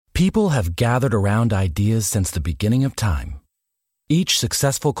People have gathered around ideas since the beginning of time. Each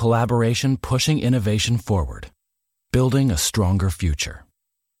successful collaboration pushing innovation forward, building a stronger future.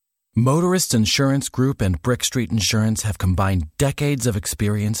 Motorists Insurance Group and Brick Street Insurance have combined decades of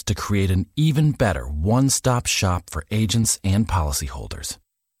experience to create an even better one-stop shop for agents and policyholders,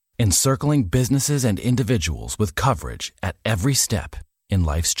 encircling businesses and individuals with coverage at every step in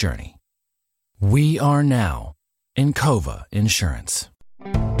life's journey. We are now Encova Insurance.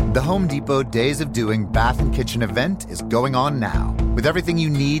 The Home Depot Days of Doing Bath and Kitchen event is going on now, with everything you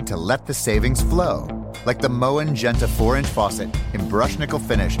need to let the savings flow. Like the Moen Genta 4-inch faucet in brush nickel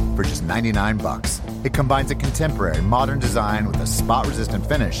finish for just $99. It combines a contemporary modern design with a spot-resistant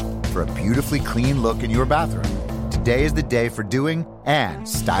finish for a beautifully clean look in your bathroom. Today is the day for doing and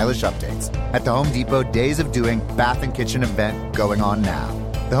stylish updates at the Home Depot Days of Doing Bath and Kitchen event going on now.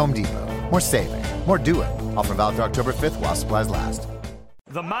 The Home Depot. More saving, more doing. Offer valid through October 5th while supplies last.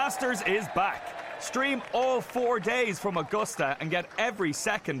 The Masters is back. Stream all 4 days from Augusta and get every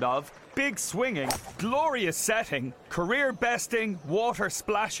second of big swinging, glorious setting, career besting, water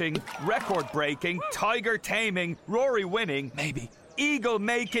splashing, record breaking, tiger taming, Rory winning, maybe, eagle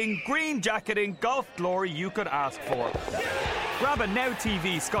making, green jacketing, golf glory you could ask for. Grab a Now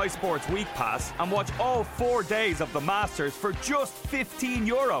TV Sky Sports Week Pass and watch all 4 days of the Masters for just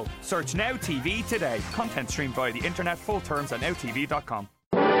 €15. Search Now TV today. Content streamed via the internet. Full terms at nowtv.com.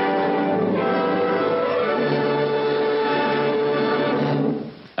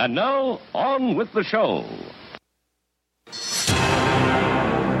 And now, on with the show.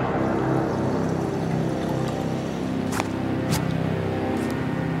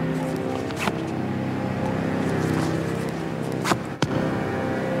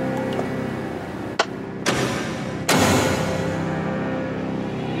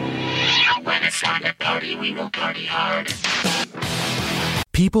 When it's time to party, we will party hard.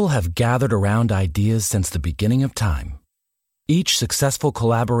 People have gathered around ideas since the beginning of time. Each successful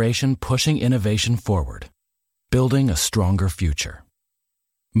collaboration pushing innovation forward, building a stronger future.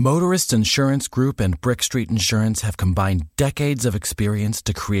 Motorists Insurance Group and Brick Street Insurance have combined decades of experience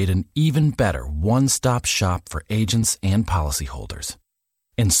to create an even better one-stop shop for agents and policyholders,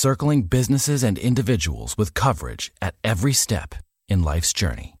 encircling businesses and individuals with coverage at every step in life's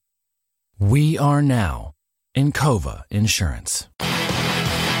journey. We are now Encova Insurance.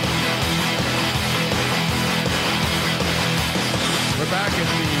 We're back in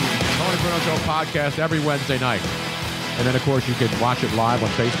the Tony Bruno Show podcast every Wednesday night. And then, of course, you can watch it live on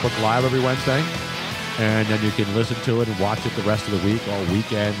Facebook Live every Wednesday. And then you can listen to it and watch it the rest of the week, all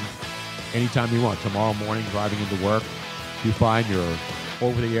weekend, anytime you want. Tomorrow morning, driving into work, you find your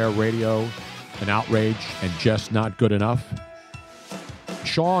over-the-air radio an outrage and just not good enough.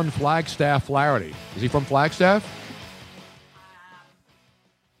 Sean Flagstaff Flaherty. Is he from Flagstaff?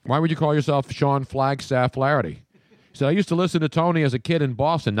 Why would you call yourself Sean Flagstaff Flaherty? He said, I used to listen to Tony as a kid in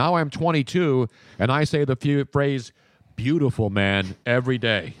Boston. Now I'm 22, and I say the phrase, beautiful man, every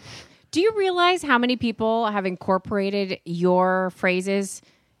day. Do you realize how many people have incorporated your phrases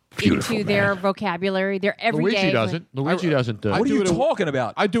into their vocabulary? Their everyday. Luigi doesn't. Luigi doesn't. What are you talking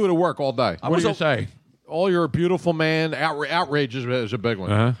about? I do it at work all day. What do you say? All you're a beautiful man. Outrage is a big one.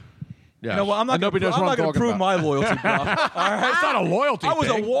 Uh-huh. Yes. You know what? I'm not going to prove my loyalty, bro. All right? It's not a loyalty I was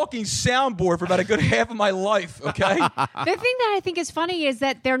thing. a walking soundboard for about a good half of my life, okay? The thing that I think is funny is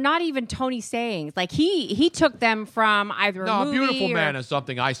that they're not even Tony sayings. Like, he took them from either a movie beautiful or... man is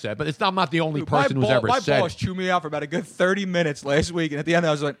something I said, but I'm not the only person who's ever said My boss chewed me out for about a good 30 minutes last week, and at the end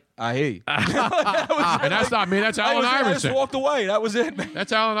I was like, I hear you. And that's not me. That's Allen Iverson. I just walked away. That was it, man.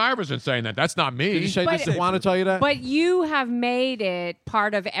 That's Allen Iverson saying that. That's not me. Did you say But- this? Want to tell you that? But you have made it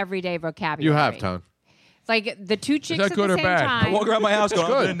part of everyday vocabulary. You have, Tone. Like the two chicks that at good the or same bad? time. I walk around my house going,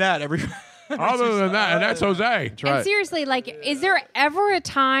 good. other than that, every... Other than that, and that's Jose. That's right. And seriously, like, is there ever a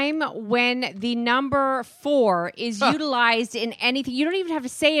time when the number 4 is utilized in anything? You don't even have to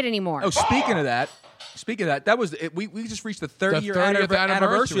say it anymore. Oh, speaking of that, that was it. We just reached the 30-year 30th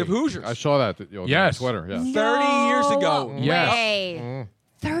anniversary of Hoosiers. I saw that. Yes. On Twitter. Yeah. 30 years ago. Yes. Way.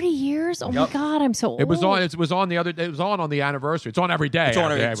 30 years? Oh my God, I'm so old. It was on. It was on the other. It was on the anniversary. It's on every day. It's on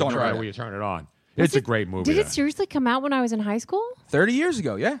every- every it's on every day day. when you turn it on. It's a great movie. Did it seriously come out when I was in high school? 30 years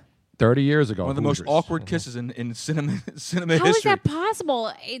ago, yeah. 30 years ago. One of the most Hoosiers. awkward kisses in cinema How history. is that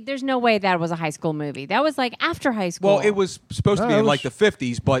possible? There's no way that was a high school movie. That was like after high school. Well, it was supposed to be in like the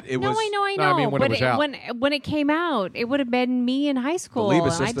 50s, but it No, was... I know. I mean, when but it was out. when it came out, it would have been me in high school. Believe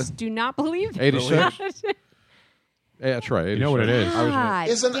it, and I sister. just do not believe it. 86? Yeah, that's right. You know what it is? God,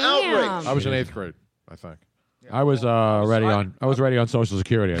 It's an outrage. I was in 8th grade, I think. I was already on. I was already on Social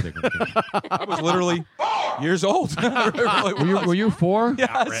Security. I think. I was literally Years old. Were you 4?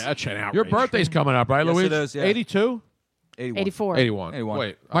 Yes. That's an outrage. Your birthday's coming up, right, Yes, Luigi? it is, yeah. 82? 84. 81. 81.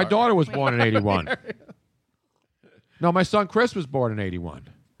 Wait. My daughter was born in 81. No, my son Chris was born in 81.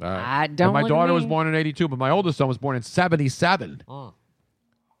 Don't And my look at daughter me. was born in 82, but my oldest son was born in 77. Do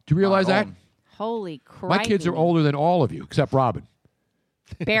you realize that? Holy crap. My kids are older than all of you, except Robin,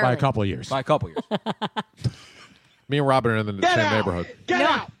 Barely. by a couple of years. By a couple years. Me and Robin are in the same neighborhood.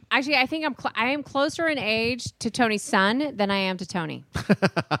 No, actually, I think I am closer in age to Tony's son than I am to Tony.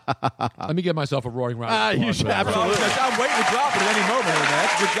 Let me give myself a roaring round of You applause should for that. absolutely. I'm waiting to drop it at any moment, man.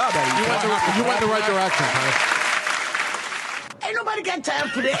 That's a good job, Eddie. You went in the right direction, huh? Ain't nobody got time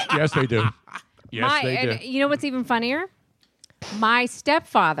for that. Yes, they do. Yes, they do. And you know what's even funnier? My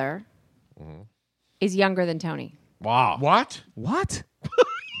stepfather is younger than Tony. Wow. What? What?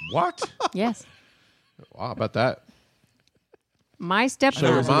 What? Yes. Wow, about that. My So your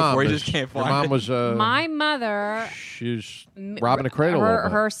stepfather. mom, before, you is, just can't your find mom it. was My mother. she's robbing a cradle. a little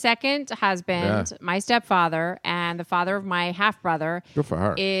bit. Her second husband, Yeah. my stepfather, and the father of my half brother Good for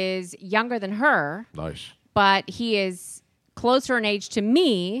her. is younger than her, Nice. but he is closer in age to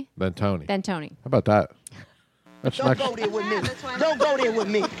me Then Tony. than Tony. How about that? That's Don't next. go there with me. Don't go there with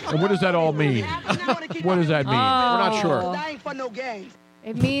me. And what does that all mean? What does that mean? We're not sure. I ain't for no games.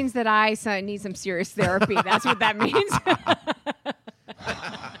 It means that I need some serious therapy. That's what that means.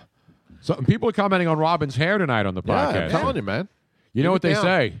 So people are commenting on Robin's hair tonight on the Yeah, I'm podcast. telling you, man. You know Leave what it they down.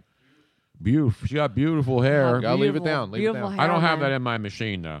 say? Beautiful. She got beautiful hair. Gotta leave it down. Leave it Beautiful down. hair. I don't have man. that in my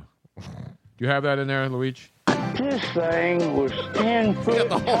machine, though. Do you have that in there, Luigi? This thing was 10 foot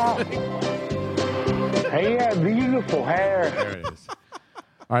tall. He had beautiful hair. There it is.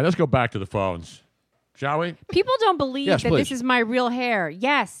 All right, let's go back to the phones. Shall we? People don't believe Yes, that please. this is my real hair.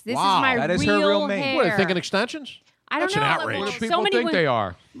 Yes, this Wow, is my that is real her real mane. hair. What, are they thinking extensions? I don't That's know. an like, outrage. What well, do so people many think women, they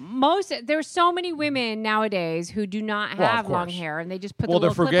are? There's so many women nowadays who do not Well, of have long course. hair, and they just put Well, the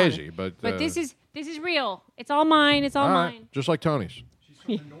they're little clip on fugazi, it. but this is real. It's all mine. It's all all mine. right, just like Tony's. She's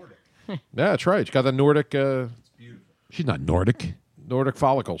from the Nordic. Yeah, that's right. She's got the Nordic She's not Nordic. Nordic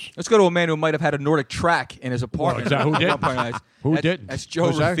follicles. Let's go to a man who might have had a Nordic track in his apartment. Who didn't? At one point. Who That's- didn't? That's Joe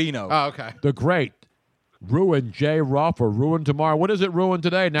Who's that? Ruffino. Oh, okay. The great Ruin Jay Ruff or Ruin tomorrow. What is it ruin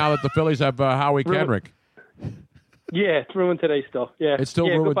today now that the Phillies have Howie Kendrick? Yeah, it's ruined today still. Yeah, It's still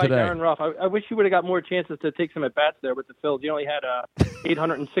yeah, ruined goodbye, today. Darren Ruff. I wish you would have got more chances to take some at bats there with the Phils. You only had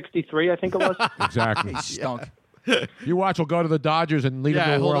 863, I think it was. Exactly. He stunk. You watch, we'll go to the Dodgers and lead them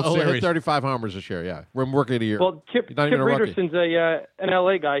Yeah, to the World he'll hit Series. 35 homers this year. Yeah, we're rookie of the year. Well, Chip He's not even a rookie. Reederson's an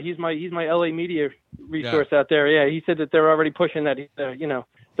LA guy. He's my LA media resource out there. Yeah, he said that they're already pushing that he's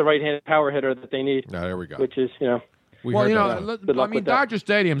the right-handed power hitter that they need. No, there we go. Which is We Well, heard you that. know, Good I luck mean, with that. Dodger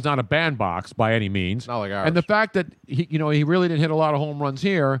Stadium's not a bandbox by any means. Not like ours. And the fact that he really didn't hit a lot of home runs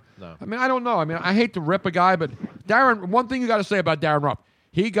here. No. I mean, I don't know. I mean, I hate to rip a guy, but Darren. One thing you got to say about Darren Ruff,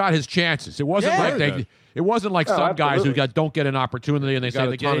 he got his chances. It wasn't Yeah. like Very it wasn't like some guys who absolutely. don't get an opportunity and they Got say a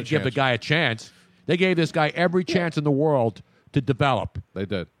they ton of didn't give the chances. guy a chance. They gave this guy every chance in the world to develop. They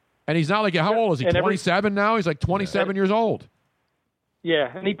did. And he's not like, how old is he? And every- 27 now. He's like 27 years old.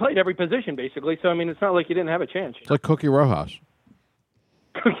 yeah, and he played every position basically. So I mean, it's not like he didn't have a chance. It's like Cookie Rojas.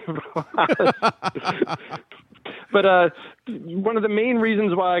 But one of the main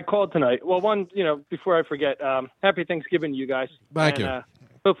reasons why I called tonight, well, one, before I forget, happy Thanksgiving to you guys. Thank And, you.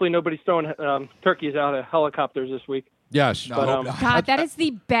 Hopefully nobody's throwing turkeys out of helicopters this week. Yes. No, But, I hope not. God, that is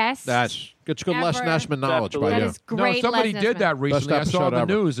the best. It's good Les Ever. Nessman knowledge by That you. is great. No, somebody Les did Nessman. that recently. I Best saw episode the ever.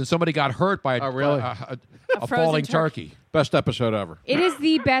 news, and somebody got hurt by Oh, really? a frozen falling turkey. turkey. Best episode ever. It is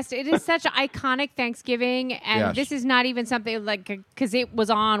the best. It is such an iconic Thanksgiving, and Yes. this is not even something like because it was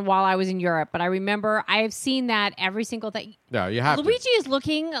on while I was in Europe. But I remember I have seen that every single thing. No, you have Luigi is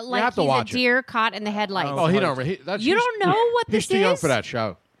looking like have to he's a watch it. deer caught in the headlights. to. Oh, he don't. He, that's, You he's- don't know what He's this too young is? for that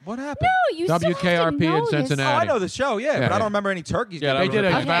show. What happened? No, you still have to WKRP know in this. Cincinnati. Oh, I know the show, yeah, but Yeah. I don't remember any turkeys. Yeah, They did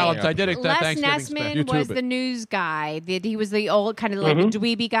it. Okay. Valentine's. I did it. Les Thanksgiving Nessman special. was YouTube it. the news guy. He was the old kind of like the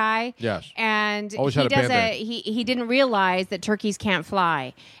dweeby guy. Yes. And Always he had a does band-aid. he didn't realize that turkeys can't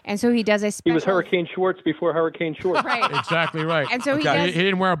fly, and so he does a special. He was Hurricane Schwartz before Hurricane Schwartz. Right. Exactly right. And so he Okay. does. He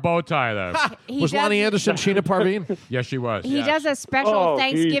didn't wear a bow tie though. He Was does, Lonnie Anderson Sheena Parveen? Yes, she was. He Yes. does a special Oh,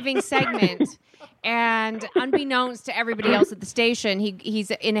 Thanksgiving segment, and unbeknownst to everybody else at the station, he's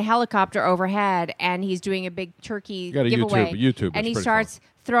in a helicopter overhead, and he's doing a big turkey gotta giveaway. YouTube. And It's he pretty starts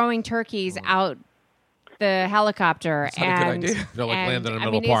throwing turkeys out the helicopter. not a good and idea. They're, like, and, landing in the I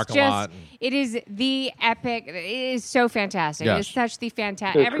middle of mean, a parking it's just, lot. It is the epic. It is so fantastic. It Yes. is such the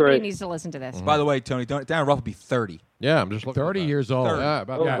fantastic. It's Everybody great. needs to listen to this. By the way, Tony, Darren Ruff will be 30. Yeah, I'm just looking. 30 at that. years old. Yeah,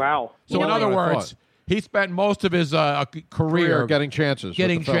 about Oh, that. wow. So You in know other what I words, thought. He spent most of his career getting chances.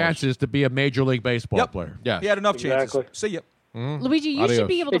 To be a Major League Baseball player. Yes. He had enough chances. See ya. Luigi, you should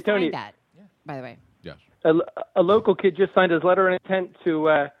be able to Tony. find that. By the way. Yes. A local kid just signed his letter of intent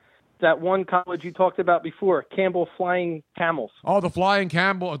to that one college you talked about before, Campbell Flying Camels. Oh, the Flying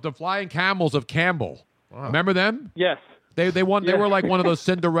Camels of Campbell. Wow. Remember them? Yes. They won. They were like one of those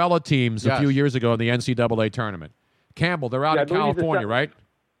Cinderella teams Yes. a few years ago in the NCAA tournament. Campbell, they're out in California, right?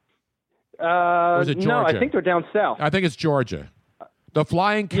 Or is it Georgia? No, I think they're down south. I think it's Georgia. The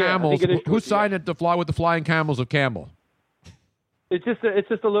Flying Camels. think it is Who Georgia, signed it to fly with the Flying Camels of Campbell? It's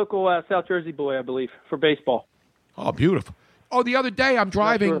just a local South Jersey boy, I believe, for baseball. Oh, beautiful. Oh, the other day I'm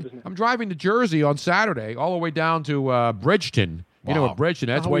driving to Jersey on Saturday, all the way down to Bridgeton. You know what Bridgeton?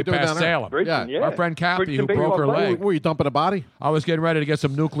 That's way past Salem. Bridgeton, yeah. Our friend Kathy, who Bridgeton broke her baseball leg. Were you dumping a body? I was getting ready to get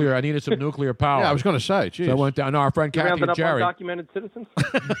some nuclear. I needed some nuclear power. Yeah, I was going to say. Geez. So I went down. No, our friend You Kathy rounding and up Jerry. undocumented citizens?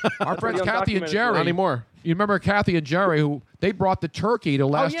 Our friends Kathy and undocumented Jerry. Not anymore. You remember Kathy and Jerry, who they brought the turkey to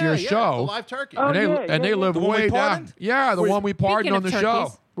last year's show. The live turkey. Oh, And they live The one we way down. pardoned? Yeah, the one we pardoned on the of show.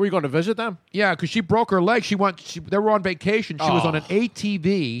 turkeys. Were you going to visit them? Yeah, because she broke her leg. They were on vacation. She was on an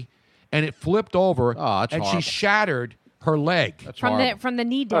ATV, and it flipped over, that's and horrible. she shattered her leg That's From horrible. the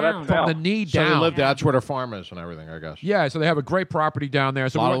knee Oh, down. that's from the knee So they down. live there. That's where their farm is and everything, I guess. Yeah, so they have a great property down there.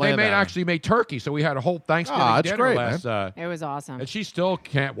 So Lot of they land down there. actually made turkey. So we had a whole Thanksgiving that's dinner great, last. It was awesome. And she still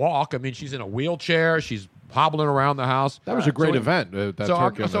can't walk. I mean, she's in a wheelchair. She's hobbling around the house. That was a great event. That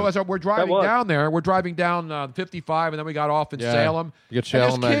turkey So event. as we're driving down there, we're driving down 55, and then we got off in Salem. You get And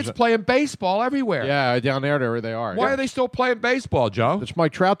Salem, there's kids playing baseball everywhere. Yeah, down there they are. Why are they still playing baseball, Joe? It's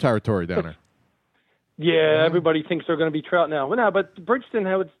Mike Trout territory down there. Yeah, everybody thinks they're going to be Trout now. Well, no, but Bridgeton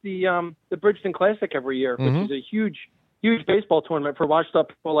has the Bridgeton Classic every year, which is a huge baseball tournament for washed-up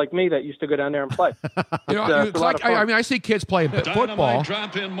people like me that used to go down there and play. You know, It's it's a lot like, of fun. I mean, I see kids playing football.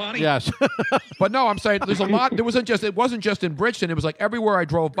 Drop in money. Yes. But no, I'm saying there's a lot. It wasn't just in Bridgeton. It was like everywhere I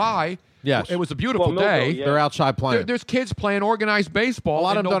drove by. Yes. It was a beautiful Well, Millville, day. yeah. They're outside playing. There's kids playing organized baseball. A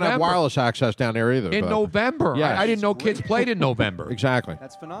lot of them don't have November. wireless access down there either. In but- November. Yes. I didn't know kids played in November. Exactly.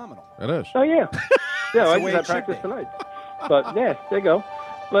 That's phenomenal. It is. Oh, yeah. Yeah, I the way did that it should practice be. tonight. But, yeah, there you go.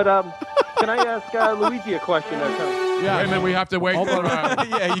 But can I ask Luigi a question there, Tony? Yeah. Wait a minute, we have to wait for,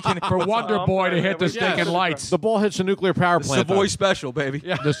 Yeah, you can. for Wonder Boy to hit the Yes. stinking lights. The ball hits a nuclear power The plant. Savoy though. special, baby.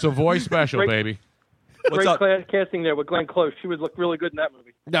 Yeah. The Savoy special, Great. baby. What's up? Great casting there with Glenn Close. She would look really good in that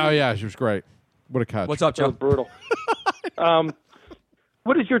movie. No, yeah, she was great. What a catch. What's up, That was Joe? brutal.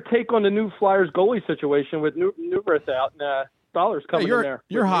 What is your take on the new Flyers goalie situation with Newbert out and Stolar's coming in there?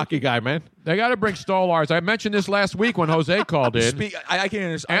 You're a hockey guy, man. They got to bring Stolars. I mentioned this last week when Jose called in. I can't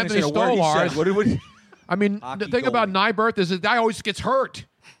understand. Anthony a word he Stolars. said. What I mean, the thing about Nyberth is that guy always gets hurt.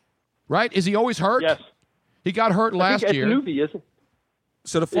 Right? Is he always hurt? Yes. He got hurt last year. Newbie, isn't it?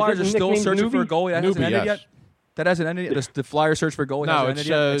 So the Flyers are his still nickname searching for a Newbie? goalie. That hasn't Newbie, ended yes. yet. That hasn't ended yet. The Flyers search for a goalie. No, hasn't it's,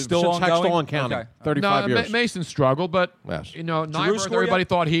 ended yet? It's still since ongoing. Hextall and County. Okay. 35 years. Mason struggled, but Yes. you know, Giroux Nyberth, score everybody yet?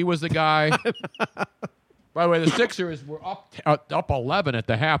 thought he was the guy. By the way, the Sixers were up 11 at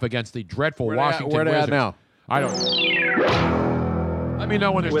the half against the dreadful Where they at- Washington where they at Wizards. now? I don't. Let me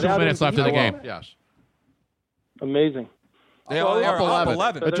know when there's 2 Without minutes him, left in the I game. won't. Yes. Amazing. They are Up up 11.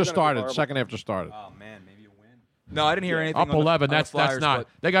 11. So It they're just gonna be started. horrible. Second half just started. Oh man, maybe a win. No, I didn't hear anything. Up on the- 11. on the That's Flyers, not. but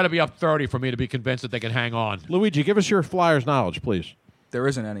They got to be up 30 for me to be convinced that they can hang on. Luigi, give us your Flyers knowledge, please. There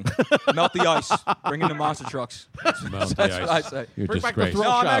isn't any. Melt the ice. Bring in the monster trucks. Melt the That's ice. what I say. You're Bring back the disgraced. thrill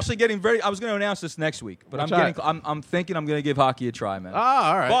No, I'm shot. actually getting very. I was going to announce this next week, but What's I'm thinking I'm going to give hockey a try, man.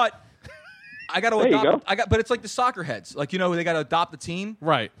 Ah, all right. But I got to There you adopt. go. But it's like the soccer heads. Like they got to adopt the team.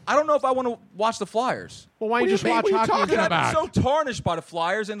 Right. I don't know if I want to watch the Flyers. Well, why don't you just watch What are you hockey? talking in about? I've been so tarnished by the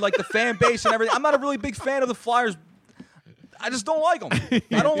Flyers and like the fan base and everything. I'm not a really big fan of the Flyers. I just don't like them.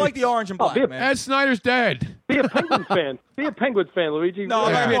 I don't like the orange and black, be a- man. Ed Snyder's dead. Be a Penguins fan. Be a Penguins fan, Luigi. No,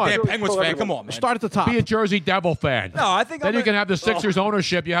 I'm not Yeah. gonna be a Come damn Penguins fan. Come on, man. Start at the top. Be a Jersey Devil fan. No, I think Then I'm you gonna- can have the Sixers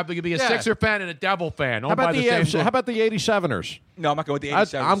ownership. You have to be a Yeah. Sixer fan and a Devil fan. How Owned by about the the same how about the 87ers? No, I'm not going with the I,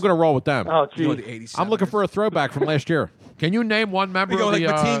 87. I'm going to roll with them. Oh, Go with geez. the 87. I'm looking for a throwback from last year. Can you name one member We go of the,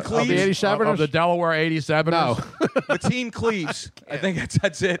 like Mateen of Cleaves? the 87ers? of the Delaware 87ers? No. Mateen Cleaves. I think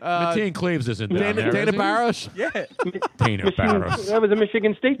that's it. Mateen Cleaves isn't down there. Dana is he? Barros? yeah. Dana Barros. That was a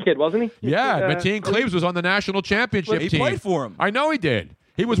Michigan State kid, wasn't he? Yeah, Mateen Cleaves was on the national championship He team. played for him. I know he did.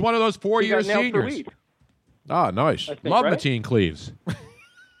 He was one of those He four-year got nailed for seniors. weed. Oh, nice. I think, Love right? Mateen Cleaves.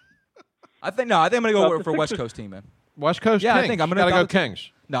 I think I'm going to go the for a West Sixers- Coast team, man. West Coast Yeah, I Kings. think I'm You gonna gotta go adopt the-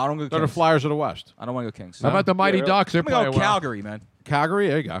 Kings. No, I don't go They're the Kings. Flyers of the West. I don't want to go Kings. How about the Mighty Yeah, Ducks? They're I'm going playing to go well. Calgary, man. Calgary,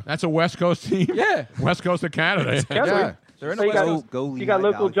 there you go. That's a West Coast team. Yeah. West Coast of Canada. Yeah. They're in So the you West got, Coast. Go you got Lehigh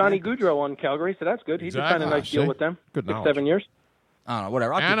local Valley Johnny Panthers. Goudreau on Calgary, so that's good. He just signed a Exactly. nice deal See? with them. Good 6, knowledge. 7 years. I don't know,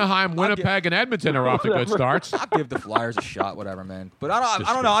 whatever. Anaheim, Winnipeg, and Edmonton are off to good starts. I'll give the Flyers a shot, whatever, man. But I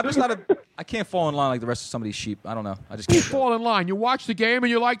don't know. I'm just not I can't fall in line like the rest of some of these sheep. I don't know. I just You can't fall in line. You watch the game and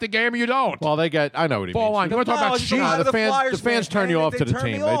you like the game or you don't. Well, I know what he Fall in means. line. You want to talk about sheep? The fans turn you off to the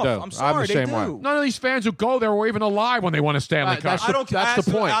team. They do. I'm sorry, the they same do. way. None of these fans who go there were even alive when they won a Stanley Cup. That's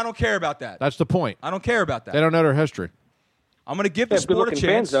the point. I don't care about that. That's the point. I don't care about that. They don't know their history. I'm going to give the sport a good-looking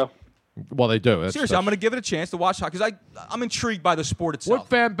chance. fans, though. Well, they do. Seriously, I'm going to give it a chance to watch hockey because I'm intrigued by the sport itself. What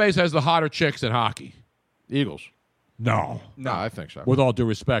fan base has the hotter chicks in hockey? Eagles. No. No, I think so. With all due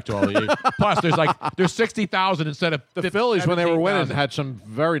respect to all the Eagles. Plus, there's 60,000 instead of The Phillies, when they were winning, 17,000. had some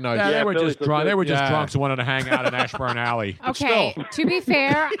very nice. Yeah, they were Phillies just look drunk. good. They were just Yeah. drunks who wanted to hang out in Ashburn Alley. Okay, to be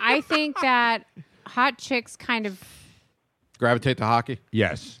fair, I think that hot chicks kind of Gravitate to hockey.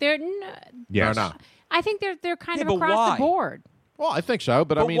 Yes. they're. Yes. No, no. I think they're kind Yeah, of but across why? the board. Well, I think so,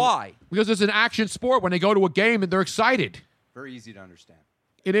 but I But mean, why? Because it's an action sport. When they go to a game and they're excited. Very easy to understand.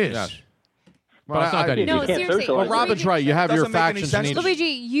 It is. Yes. Well, it's not that easy. No, You can't seriously. socialize. Well, Robin's right. You have Doesn't your make any factions sense in to each.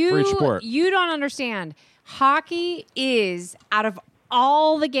 Luigi, for each sport. you don't understand. Hockey is, out of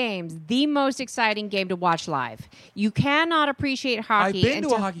all the games, the most exciting game to watch live. You cannot appreciate I've hockey. been to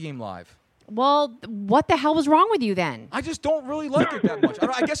a until- hockey game live. Well, what the hell was wrong with you then? I just don't really like it that much.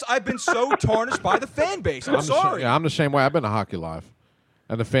 I guess I've been so tarnished by the fan base. I'm sorry. I'm the same way. I've been to hockey live,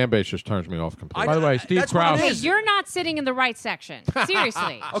 and the fan base just turns me off completely. By the way, Steve that's what it Krause. Hey, is. you're not sitting in the right section.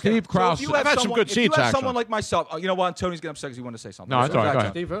 Seriously. Okay, Steve Krause. So if you have I've had some someone, good if you seats, have actually. someone like myself, you know what? Tony's getting upset because he wanted to say something. No, it's all right. Go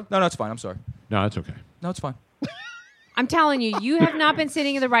ahead. Steve, No, it's fine. I'm sorry. No, it's okay. No, it's fine. I'm telling you, you have not been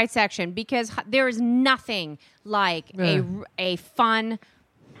sitting in the right section because there is nothing like a fun,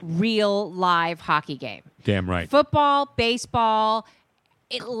 real live hockey game. Damn right. Football, baseball,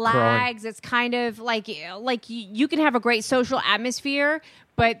 it lags. It's kind of like you can have a great social atmosphere,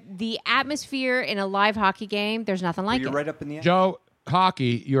 but the atmosphere in a live hockey game, there's nothing like You're it. right up in the end. Joe,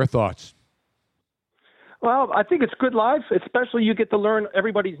 hockey, your thoughts? Well, I think it's good live, especially you get to learn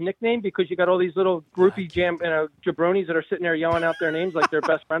everybody's nickname because you got all these little groupie jabronis that are sitting there yelling out their names like they're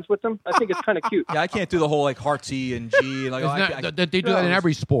best friends with them. I think it's kind of cute. Yeah, I can't do the whole like Hr2 and G. Like, They do that in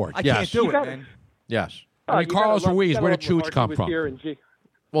every sport. I can't do it, got man. Yes. I mean, You gotta Carlos love- Ruiz, you gotta where love did Chooch when come Archie was from? here and G.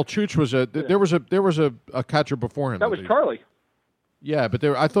 Well, Chooch was there was a catcher before him. That was Charlie. Yeah, but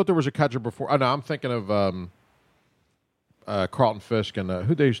I thought there was a catcher before. Oh no, I'm thinking of Carlton Fisk and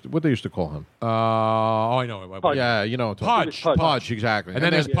what they used to call him. I know. Pudge. Yeah, you know what I'm talking Pudge. about. Pudge, exactly. And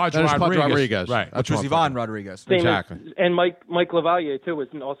then there's Pudge Rodriguez. Right. That's Which was what I'm Ivan thinking. Rodriguez. Same Exactly. And Mike Lavalier too was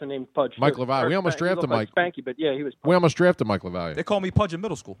also named Pudge. Mike too. Lavalier. We Or almost Spanky. He drafted looked like Mike. Spanky, but yeah, he was. We almost drafted Mike Lavalier. They called me Pudge in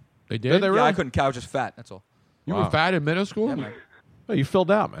middle school. They Did did? they Yeah, really? I couldn't couch, just fat. That's all. You were fat in middle school? Yeah, man. Oh, you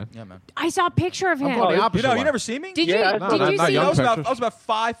filled out, man. Yeah, man. I saw a picture of him. going the Oh, opposite You way. never see me? Did Yeah, you? no, Did not- you not see? young I was about pictures.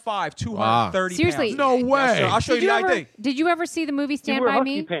 5'5", 230 Seriously. pounds. No Yes, way. sir. I'll show Did you you the ever? ID. Did you ever see the movie You Stand wear by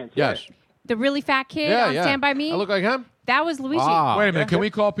husky Me? pants. Yes. The really fat kid Yeah, on yeah. Stand by Me. I look like him. That was Luigi. Ah. Wait a minute. Can we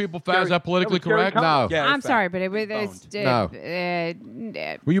call people fat? Is that politically that was Gary correct? Coleman. No. Yeah, I'm fat. sorry, but it was No.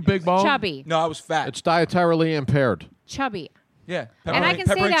 Were you big bone? chubby. No, I was fat. It's dietarily impaired. Chubby. Yeah. And I can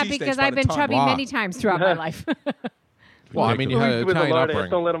say that because I've been chubby Wow. many times throughout my life. Well, I mean, you had an with the Italian lard ass.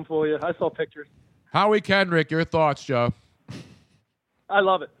 upbringing. Don't let him fool you. I saw pictures. Howie Kendrick, your thoughts, Joe? I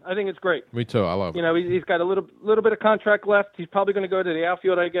love it. I think it's great. Me too. I love it. You know, he's got a little bit of contract left. He's probably going to go to the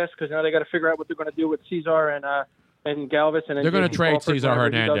outfield, I guess, because now they got to figure out what they're going to do with Cesar and Galvis. And They're going to JT trade Crawford Cesar whenever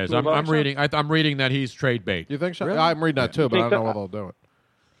he does Hernandez. move up. I'm reading that he's trade bait. You think so? Really? I'm reading that too, but I think don't know so? what they'll do it.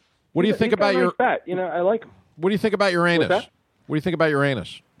 What do you think He's got about a your? nice bat. You know, I like him. What do you think about Uranus? What's that? What do you think about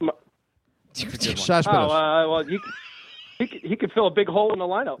Uranus? Cespedes. Well, he could fill a big hole in the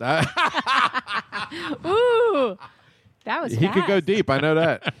lineup. Ooh, that was He could go fast. deep. I know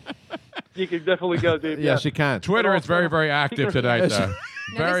that. He could definitely go deep. Yes, he can. Twitter is very, very active tonight, though.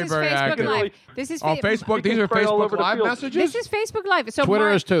 No, Very, this is very Facebook active. Live. This is On Facebook, these are spread all Facebook over the Live field. messages? This is Facebook Live. So Twitter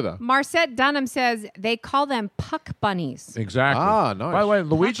is too, though. Marcette Dunham says they call them puck bunnies. Exactly. Ah, nice. By the way,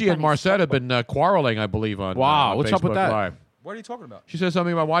 Luigi and bunnies. Marcette have been quarreling, I believe, on Wow, on what's up with Facebook that? Live. What are you talking about? She said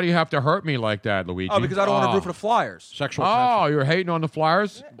something about, why do you have to hurt me like that, Luigi? Oh, because I don't want to root for the Flyers. Sexual Oh, you're hating on the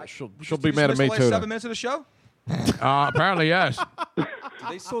Flyers? tension. She'll Did be you mad at miss me the last too. 7 minutes of the show? Apparently, yes. Do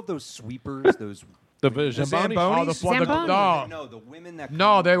they still have those sweepers? Those The Zambonis? Oh, the Zamboni. no. no, the women that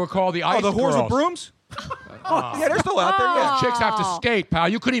No, they were called the Oh, Ice the whores Girls. with brooms? Yeah, they're still out there. Yeah. Chicks have to skate, pal.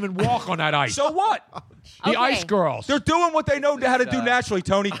 You couldn't even walk on that ice. So what? The Okay. Ice Girls. They're doing what they know how to do naturally,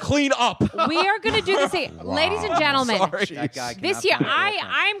 Tony. Clean up. We are going to do the same. Ladies and gentlemen, Sorry. that guy this cannot year find a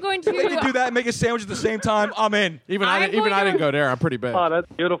girlfriend. I'm going They can do to that and make a sandwich at the same time. I'm in. Even I'm I going to- didn't go there. I'm pretty bad. Oh,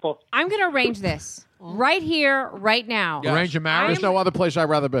 that's beautiful. I'm going to arrange this right here, right now. Arrange a marriage? There's no other place I'd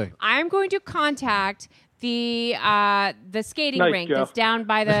rather be. I'm going to contact The skating Nice, rink Joe. that's down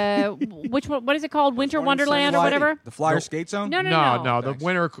by the which one? What is it called? Winter Wonderland or whatever. The Flyer Skate Zone? No.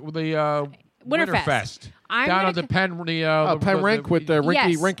 The Winterfest. I'm Down gonna at the Penn, Penn rink with the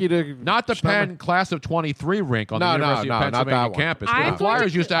Yes. rinky to not the Penn class of 23 rink on the University of not Pennsylvania that one. campus. I'm The Flyers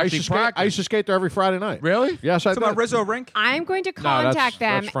going to- used to I actually used to skate. practice. I used to skate there every Friday night. Really? Yes, I Talking about did. Rizzo Rink? I'm going to that's contact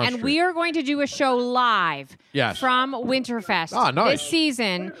them, Front and Street. we are going to do a show live Yes. from Winterfest nice. this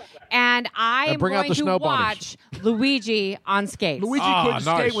season. And I am bring out going the to snow watch Luigi on skates. Luigi couldn't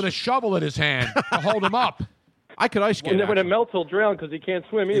skate with a shovel in his hand to hold him up. I could ice skate. And then when it actually. melts, he'll drown because he can't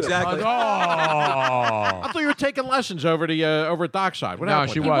swim either. Exactly. I thought you were taking lessons over at Dockside. What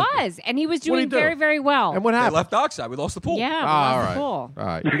happened? she with He that? was, and he was What'd he doing do? very, very well. And what They happened? left Dockside. We lost the pool. Yeah, we all lost right. the pool. All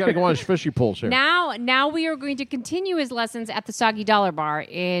right. You got to go on his fishy pools here. Now we are going to continue his lessons at the Soggy Dollar Bar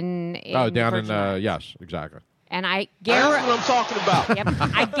in down Virgin in Islands. yes, exactly. And I That's what I'm talking about. Yep,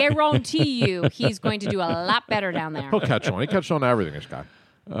 I guarantee you he's going to do a lot better down there. He'll catch on. He catches on to everything. This guy.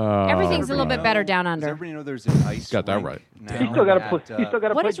 Everything's a little bit better down Does under. everybody know there's an ice Got that rink right. now You still got to at, put. You still got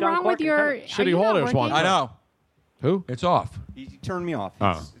to What put is John wrong Clark with in your tennis. City are you Hall, not there's one. working? I know. Who? It's off. He turned me off.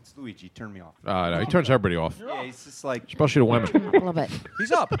 Oh. It's Luigi. Turned me off. No, he turns everybody off, Yeah, he's just like. especially the women. A little bit.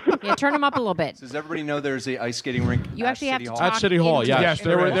 He's up. Yeah, turn him up a little bit. Does everybody know there's a ice skating rink? You at actually have City to Hall? talk At City Hall, into yes. the-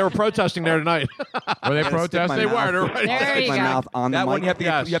 Yes, they were protesting there tonight. Were they I gotta stick my protesting? They mouth- were. Right. I'll There stick you my go. mouth on That the one mic. you have to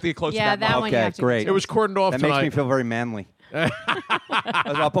Yes. get close Yeah, to that that one you Okay, have to. great. It was cordoned off That tonight. makes me feel very manly.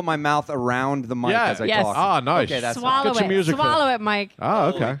 I'll put my mouth around the mic as I Yes. talk. Ah, nice. Okay, that's Swallow Get some it. music Swallow it, Mike. Oh,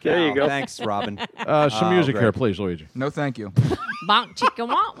 okay. There you go. Thanks, Robin. Some music great. here, please, Luigi. No, thank you. Bonk chicken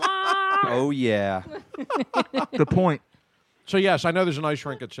wah wah. Oh yeah, Good point. So yes, I know there's an ice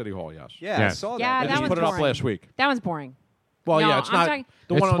rink at City Hall. Yes. yeah. I Yes. saw that. Yeah, They that just one's put it up boring. last week. That one's boring. Well, No, yeah, it's I'm not talking-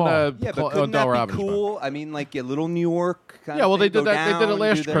 the It's one small. on Yeah, but on couldn't Delaware that be Avenue. cool? I mean, like a little New York. Kind Yeah, well, of they thing, did go that. They did it down,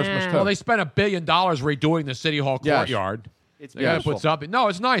 last do that. Christmas too. Well, they spent $1 billion redoing the City Hall Yes. courtyard. It's They got to beautiful. put something. No,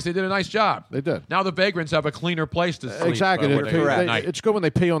 it's nice. They did a nice job. They did. Now the vagrants have a cleaner place to sleep. Exactly. when they- Correct. at night. It's good when they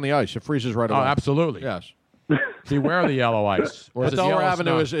pee on the ice. It freezes right Oh, away. absolutely. Yes. Beware of the yellow ice. Or But is it Delaware yellow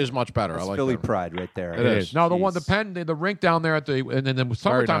Avenue snow? is much better. I That's like Philly that. pride right there. It is. No, the one, Jeez. the rink down there at the, and in the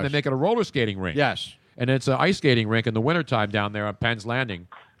summertime nice. they make it a roller skating rink. Yes. And it's an ice skating rink in the wintertime down there on Penn's Landing.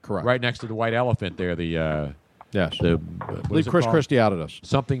 Correct. Right next to the White Elephant there. The Yes. what is Leave it Chris called? Christie out of this.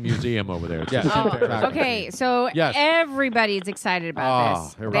 Something museum over there. It's Yes. just- Oh, Exactly. okay, so Yes. everybody's excited about Oh,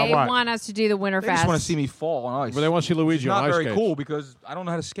 this. here we They go. What? want us to do the Winterfest. They just want to see me fall on ice. But they want to see Luigi It's on not ice very skates. cool because I don't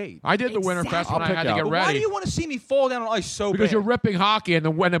know how to skate. I did the Winterfest Exactly. when I'll I had pick to you get up. ready. Why do you want to see me fall down on ice so Because bad? you're ripping hockey and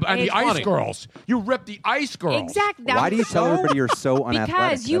the ice funny. girls. You rip the ice girls. Exactly. Why do you tell everybody you're so unathletic?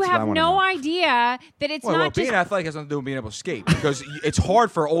 Because you That's what I have wanna no know. idea that it's Well, not being just. athletic has nothing to do with being able to skate because it's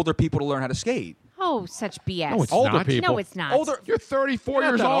hard for older people to learn how to skate. Oh, such BS. No, it's Older not. people. No, it's not. Older. You're 34 You're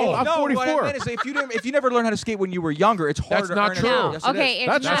years not that old. old. I'm no, 44. What I meant is if you never learned how to skate when you were younger, it's harder. That's to not earn true. it. No. Yes, it Okay,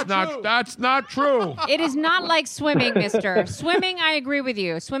 is. it's That's not. That's not true. It is not like swimming, mister. Swimming, I agree with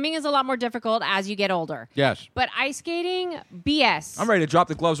you. Swimming is a lot more difficult as you get older. Yes. But ice skating, BS. I'm ready to drop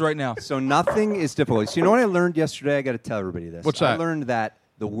the gloves right now. So nothing is difficult. So you know what I learned yesterday? I got to tell everybody this. What's I that? learned that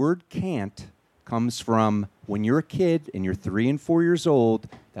the word can't comes from when you're a kid and you're 3 and 4 years old.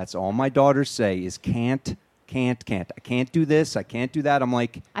 That's all my daughters say is can't. I can't do this. I can't do that. I'm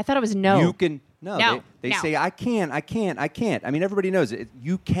like, I thought it was no. you can. No, No, they no. say I can't. I mean, everybody knows it.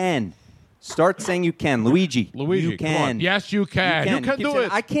 You can. Start saying you can. Luigi, Luigi, you come can. on. Yes, you can. You can keep do saying,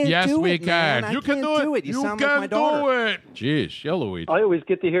 it. I can't Yes, do we it, man. can. I You can't can do it. You You sound can like my daughter. do it. Jeez, yeah, Luigi. I always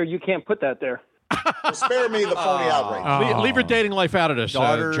get to hear you can't put that there. Spare me the phony outrage. Leave your dating life out of this,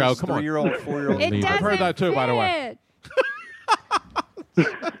 Daughters, Joe. Come on. 3-year-old, 4-year-old. It I've doesn't heard that too, by the way.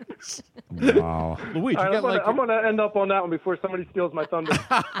 fit. Wow. Luigi, All right, get like I'm gonna end up on that one before somebody steals my thunder.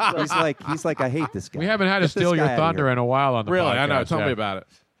 He's like, I hate this guy. We haven't had to Get this steal your guy outta thunder here. in a while on the really. podcast. I know. Tell me about it.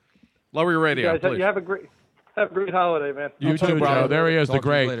 Lower your You radio, guys, please. you have a great holiday, man. You too, brother. Joe. There he is, the Talk to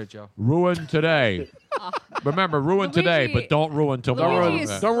you great. later, Joe. Ruin today. Remember, ruin today, Luigi- but don't ruin tomorrow. Luigi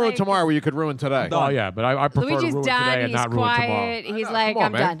is- Don't ruin like- tomorrow where you could ruin today. Oh, yeah, but I prefer Luigi's to ruin done. today and He's not ruin tomorrow. quiet. He's like, Come on,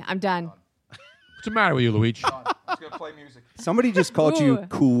 I'm man. done. I'm done. What's the matter with you, Luigi? Let's go play music. Somebody just called you Ooh.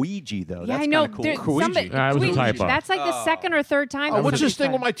 Kuiji, though. Yeah, That's I know. kinda cool. There- somebody- That was a Luigi, typo. That's like the second or third time. Oh, that what's this somebody's thing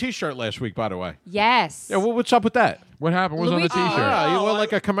done. with my T-shirt last week, by the way? Yes. Yeah, what's up with that? What happened? What was on the Luigi- T-shirt? Ah, you wore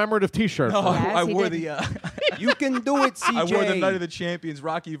like a commemorative T-shirt. No, Yes, I he wore did. the. You can do it, CJ. I wore the Night of the Champions,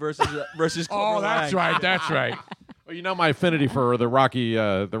 Rocky versus Clubber Oh, that's Lang. right. That's right. Well, you know my affinity for the Rocky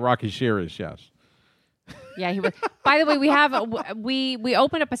series. Yes. Yeah, he was. By the way, we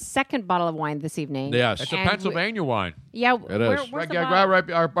opened up a second bottle of wine this evening. Yes. It's a And Pennsylvania wine. Yeah, It is. Where's the Yeah,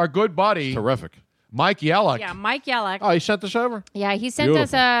 bottle? our good buddy, Terrific. Mike Yellick. Yeah, Mike Yellick. Oh, he sent this over. Yeah, he sent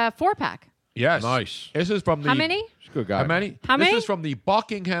us a 4-pack. Yes. Nice. This is from the... How many? He's a good guy. How many? How many? This is from the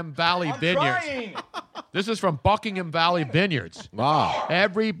Buckingham Valley Vineyards. Trying. This is from Buckingham Valley Vineyards. Wow.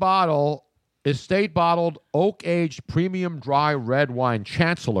 Every bottle is state-bottled, oak-aged, premium dry red wine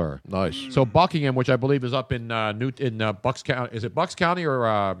Chancellor. Nice. So Buckingham, which I believe is up in Bucks County. Is it Bucks County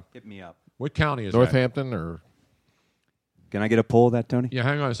or... Hit me up. What county is that? Northampton or... Can I get a pull of that, Tony? Yeah,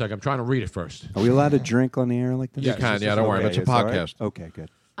 hang on a second. I'm trying to read it first. Are we allowed to drink on the air like this? You can, yeah, don't worry. It's a all right? podcast. Okay, good.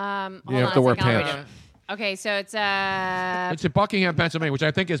 Hold You have on to a wear second, I'll read pants. it. Okay, so it's It's in Buckingham, Pennsylvania, which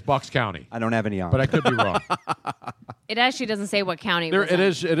I think is Bucks County. I don't have any on. But I could be wrong. it actually doesn't say what county There, was it in.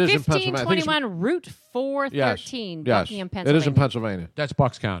 is in Pennsylvania. I think it's- 1521 Route 413, Yes. Buckingham, It Pennsylvania. is in Pennsylvania. That's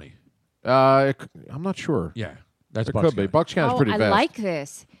Bucks County. I'm not sure. Yeah, that's it Bucks could be. County. Bucks County's Oh, pretty I vast. like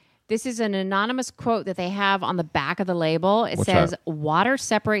this. This is an anonymous quote that they have on the back of the label. It What's says, that? "Water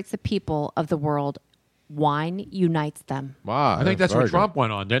separates the people of the world. Wine unites them." Wow, I think that's very what Trump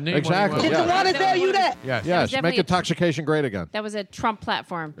went on, didn't he? Exactly. When he Did the water tell you that? Yes. Yes, definitely make intoxication great again. That was a Trump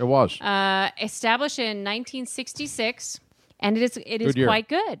platform. It was. Established in 1966, and it is Good year. quite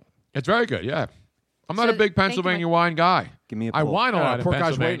good. It's very good, yeah. I'm not So, a big thank you, Pennsylvania Mike. wine guy. Give me a I pull. wine a lot in poor guy's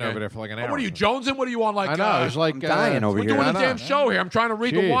Pennsylvania. waiting over there for like an hour. What are you, or so. jonesing? What do you want? Like I know. It's like I'm dying over we're here. doing I a know. damn show here. I'm trying to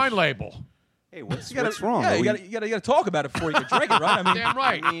read the Jeez. wine label. Hey, what's You gotta, wrong? Yeah, Are you we- gotta talk about it before you can drink it, right? I mean, Damn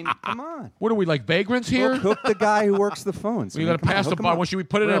right. I mean, come on. What are we, like vagrants here? Hook the guy who works the phones. We got to pass the bottle. Should we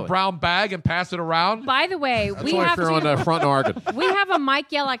put it in a Really? brown bag and pass it around? By the way, That's we only if have you're on the front Oregon. we have a Mike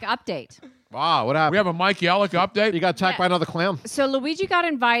Yellick update. Wow, what happened? We have a Mike Yellick update. You got attacked by another clown? So Luigi got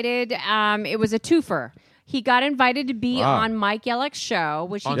invited. It was a twofer. He got invited to be Wow. on Mike Yellick's show,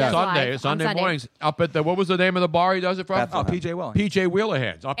 which he on does Sunday, live Sunday on mornings, up at the, what was the name of the bar he does it from? Bethlehem. PJ Welling. PJ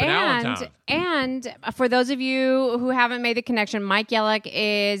Wheelerheads, up in Allentown. And for those of you who haven't made the connection, Mike Yellick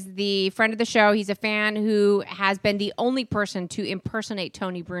is the friend of the show. He's a fan who has been the only person to impersonate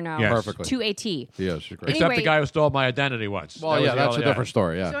Tony Bruno Yes. Perfectly. to a T. He is. He's great. Except Anyway- the guy who stole my identity once. Well, That was yeah, the that's a only- different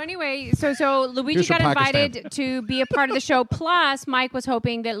story, yeah. So anyway, so Luigi He's from got Pakistan. invited to be a part of the show. Plus, Mike was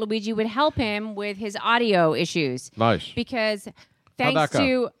hoping that Luigi would help him with his audio issues. Nice. Because How'd thanks that go?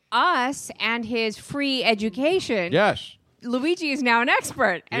 to us and his free education, Yes. Luigi is now an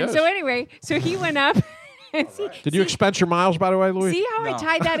expert. And Yes. so anyway, so he went up. And Did you expense your miles, by the way, Louis? See how I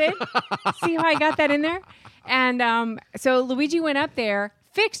tied that in? See how I got that in there? And so Luigi went up there,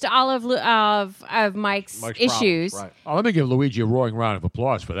 fixed all of Mike's issues. problems, right. Oh, let me give Luigi a roaring round of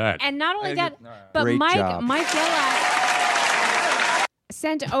applause for that. And not only that, but Great Mike job. Yellick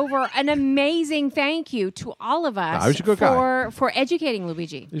sent over an amazing thank you to all of us he's a good guy. for educating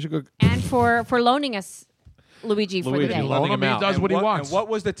Luigi He's a good... and for loaning us Luigi for the Luigi, day. lending Loan him, him he out. does what he wants. And what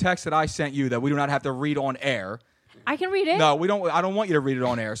was the text that I sent you that we do not have to read on air? I can read it. No, we don't. I don't want you to read it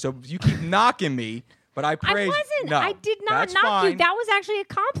on air. So you keep knocking me, but I I praise. wasn't. No, I did not that's knock you. fine. That was actually a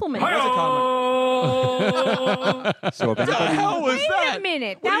compliment. That was a comment. So if What the anybody, hell was Wait that? a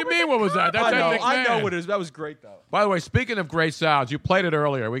minute. What do you mean, what was that? That's I know. Nick I know Mann. what it is. That was great though. By the way, speaking of great sounds, you played it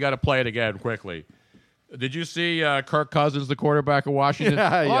earlier. We got to play it again quickly. Did you see Kirk Cousins, the quarterback of Washington?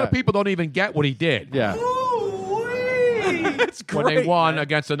 Yeah, a lot yeah. of people don't even get what he did. Yeah. It's When great. they won man.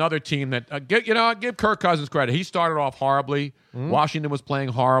 against another team that, give Kirk Cousins credit. He started off horribly. Mm-hmm. Washington was playing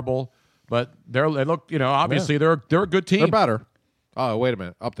horrible, but they look, obviously they're a good team. They're better. Oh, wait a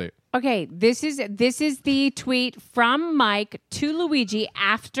minute. Update. Okay, this is the tweet from Mike to Luigi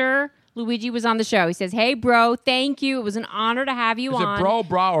after Luigi was on the show. He says, "Hey, bro, thank you. It was an honor to have you Is on." it bro,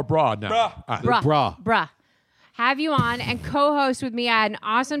 bra, or broad now? Bruh. Bruh. Have you on and co-host with me. I had an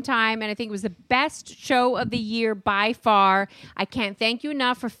awesome time, and I think it was the best show of the year by far. I can't thank you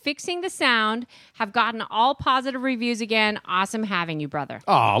enough for fixing the sound. Have gotten all positive reviews again. Awesome having you, brother.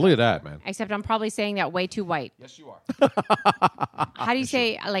 Oh, look at that, man. Except I'm probably saying that way too white. Yes, you are. How do you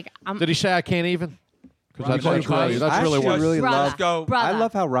say, like, Did he say I can't even? Because Robin Cousins. that's really I what... actually really Brother. love. Go. Brother. I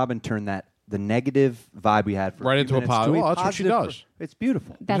love how Robin turned the negative vibe we had for Right few into a minutes positive. to Well, that's what she positive does. It's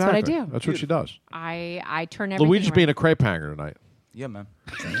beautiful. That's what I Exactly. do. That's what she does. I turn everything Luigi's around. being a crepe hanger tonight. Yeah, man.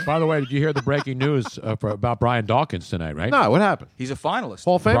 By the way, did you hear the breaking news about Brian Dawkins tonight, right? No, what happened? He's a finalist.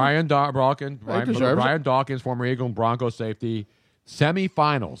 Hall of Fame? Brian Dawkins, deserves Brian Dawkins, former Eagle and Bronco safety,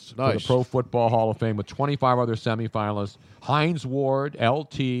 semifinals for the Nice. Pro Football Hall of Fame with 25 other semifinalists. Hines Ward,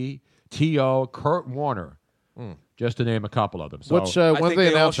 LT, T.O., Kurt Warner, just to name a couple of them. So What's I when think they they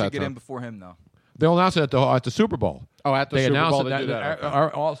all announce should that? get in Tom? before him, though. they'll announce it at the Super Bowl. Oh, at the They Super announce Bowl it they do that.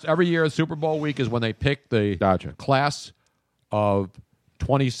 Okay. every year. Super Bowl week is when they pick the Gotcha. class of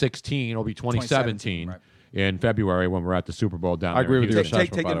 2016. It'll be 2017 right. in February when we're at the Super Bowl down I there. agree in with your Houston.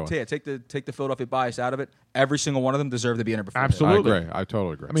 assessment, by the way. Take the Philadelphia bias out of it. Every single one of them deserve to be in there before. Absolutely. I agree. I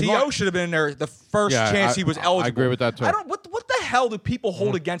totally agree. I mean, T.O. look- should have been in there the first Yeah, chance he was eligible. I agree with that, too. What the hell do people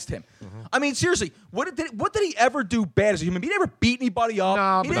hold against him? I mean, seriously, what did he ever do bad as a human being? He never beat anybody up.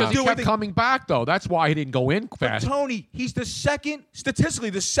 No, because he kept coming back, though. That's why he didn't go in fast. But Tony, he's statistically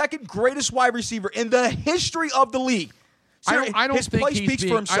the second greatest wide receiver in the history of the league. I don't his think play he's speaks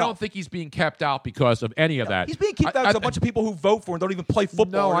being, for himself. I don't think he's being kept out because of any of that. He's being kept out because a bunch of people who vote for him don't even play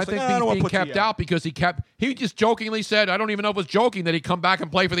football. No, I think he's being kept out because he just jokingly said, I don't even know if it was joking, that he'd come back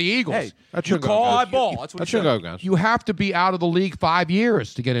and play for the Eagles. Hey, you call high ball. That's what he said. You have to be out of the league 5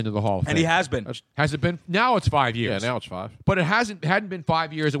 years to get into the Hall of Fame. And he has been. Has it been? Now it's 5 years. Yeah, now it's 5. But it hadn't been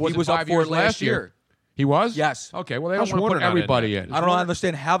 5 years. It wasn't He was 5 up for years it last year. He was? Yes. Okay, well, they don't want to put everybody in. I don't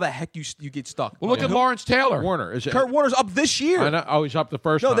understand how the heck you get stuck. Well, look at Lawrence Taylor. Warner. Kurt Warner's up this year. I know. Oh, he's up the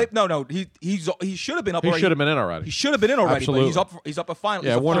first time. No. He should have been up. He should have been in already. He should have been in already. Absolutely. But he's up a final.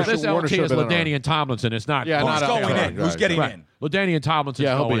 Yeah, Warner This Warner LT is LaDainian Tomlinson. It's not. Yeah, Who's not going Taylor. in? Who's getting in? LaDainian Tomlinson's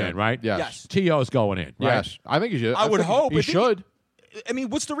Yeah, he'll going be in, right? Yes. T.O.'s going in, right? Yes. I think he should. I would think hope. He should. I mean,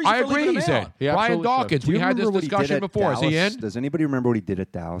 what's the reason I for agree, leaving he him said. out? Brian absolutely Dawkins, Do you we had this remember what he did discussion at before. Is he Dallas? in? Does anybody remember what he did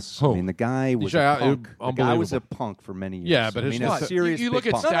at Dallas? Who? I mean, the guy was Yeah, a punk. The guy was a unbelievable. punk for many years. Yeah, but I his- mean, a what? serious You look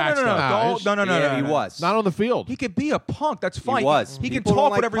big at punk. stats, No. Yeah, he was. Not on the field. He could be a punk. That's fine. He was. He can People don't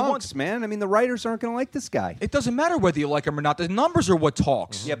talk like whatever he punks, wants. man. I mean, the writers aren't going to like this guy. It doesn't matter whether you like him or not. The numbers are what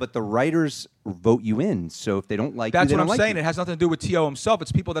talks. Yeah, but the writers vote you in. So if they don't like you, That's they what don't I'm like saying. you. It has nothing to do with T.O. himself.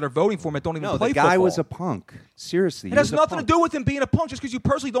 It's people that are voting for him that don't even No, play the guy football. was a punk. Seriously, It has nothing to do with him being a punk. Just because you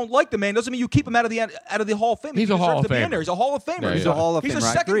personally don't like the man doesn't mean you keep him out of the Hall of Fame. He's He a Hall deserves of to be in Famer. there. He's a Hall of Famer. Yeah, He's a Hall of He's Famer. the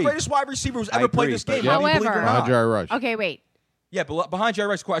I second agree. greatest wide receiver who's I ever played agree, this but game. yeah. whether you believe it or However- not. Jerry Rice. Okay, wait. Yeah, behind Jerry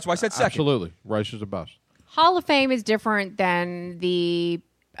Rice. That's why I said second. Absolutely. Rice is the best. Hall of Fame is different than the.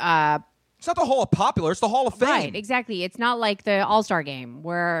 It's not the Hall of Popular. It's the Hall of Fame. Right, exactly. It's not like the All-Star game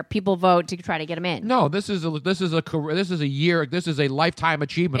where people vote to try to get him in. No, this is a lifetime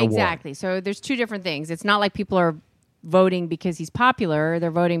achievement award. Exactly. So there's two different things. It's not like people are voting because he's popular. They're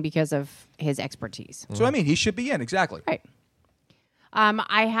voting because of his expertise. So I mean, he should be in. Exactly. Right.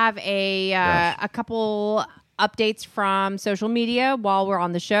 I have a couple updates from social media while we're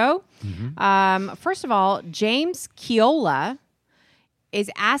on the show. First of all, James Kiola is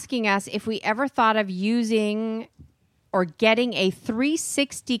asking us if we ever thought of using or getting a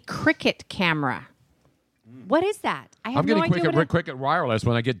 360 cricket camera. What is that? I have I'm getting no idea what cricket wireless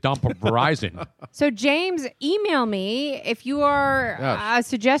when I get dumped from Verizon. So, James, email me if you are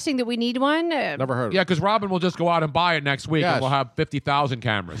suggesting that we need one. Never heard of it. Yeah, because Robin will just go out and buy it next week, and we'll have 50,000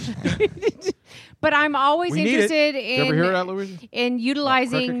 cameras. But I'm always We need it. interested Did you ever hear that, Louisa? in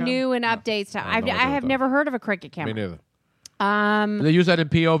utilizing cricket new and updates. I have never heard of a cricket camera. Me neither. They use that in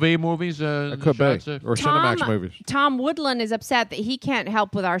POV movies. It could be. Or Cinemax movies. Tom Woodland is upset that he can't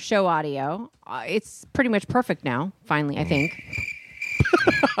help with our show audio. It's pretty much perfect now, finally, I think.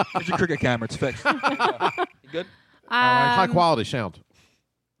 There's your cricket camera. It's fixed. You good? High quality sound.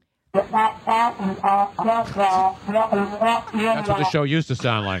 That's what the show used to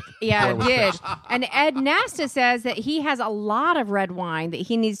sound like. Yeah, it did. And Ed Nasta says that he has a lot of red wine that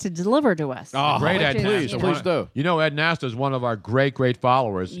he needs to deliver to us. Oh, great Ed Which is, Nasta. you know. do. You know, Ed Nasta is one of our great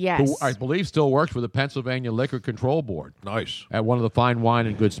followers. Yes. Who I believe still works for the Pennsylvania Liquor Control Board. Nice. At one of the fine wine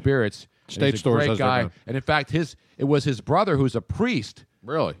and good spirits. And State he's a Stores great has their guy. own. And in fact, it was his brother who's a priest.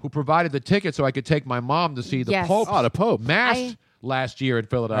 Really? Who provided the ticket so I could take my mom to see the Yes. Pope. Oh, the Pope. Mass last year in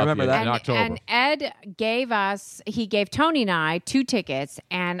Philadelphia. I remember that. in October. And Ed gave Tony and I 2 tickets,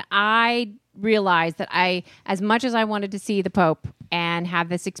 and I realized that as much as I wanted to see the Pope and have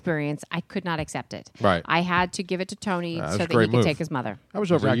this experience, I could not accept it. Right. I had to give it to Tony that's so a that he great could move. take his mother. That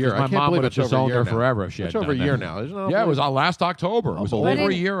was over a Exactly, year. 'cause I my can't mom believe would have it's over a disowned year her now. forever if she It's had over a done year that. now, isn't it? Yeah, it was last October. It was over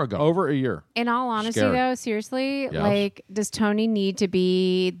a year ago. Over a year. In all honesty, Scary. though, seriously, Yes. like, does Tony need to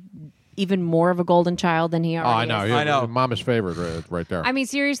be even more of a golden child than he Oh, already I know. is? I know. Mama's favorite right there. I mean,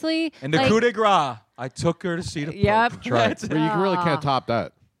 seriously. And the like, coup de grace. I took her to see the Pope. Yep. That's right. Well, you really can't top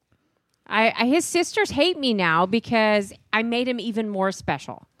that. His sisters hate me now because I made him even more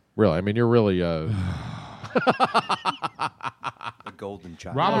special. Really. I mean, you're really... The golden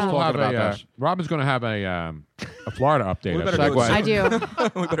child. Robin's going to have a Florida update. We better do it soon. I do.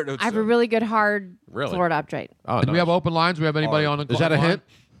 We better do it I have a soon. really good hard Really? Florida update. Oh, And do we have open lines? Do we have anybody on the Is that a line? hint?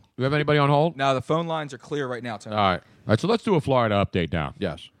 Do we have anybody on hold? Now, the phone lines are clear right now, Tony. All right, so let's do a Florida update now.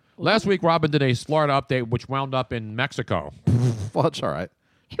 Yes. Last week, Robin did a Florida update, which wound up in Mexico. Well, that's all right.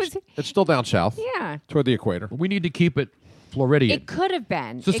 It was, It's still down south. yeah. Toward the equator. We need to keep it Floridian. It could have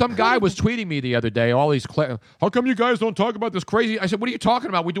been. So It some could guy have was been. tweeting me the other day, all these, how come you guys don't talk about this crazy? I said, what are you talking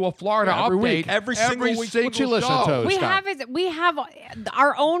about? We do a Florida Yeah, every update week. Every single week. What you listen show. to? We Scott? have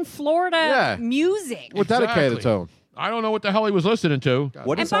our own Florida Yeah. music. We're dedicated Exactly. to him. I don't know what the hell he was listening to.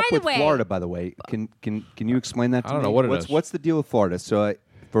 What is up with Florida, by the way? Can you explain that to me? I don't know what it is. What's the deal with Florida? So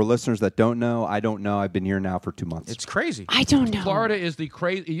for listeners that don't know, I don't know. I've been here now for 2 months. It's crazy. I don't know. Florida is the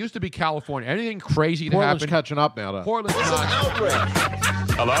crazy. It used to be California. Anything crazy that Portland's happened. catching up now. Though. Portland's not.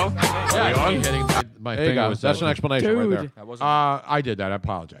 Hello? Yeah, Are we on? Hitting my There you finger go. was That's an explanation right there. That wasn't I did that. I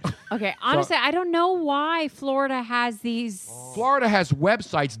apologize. Okay, honestly, I don't know why Florida has these. Florida has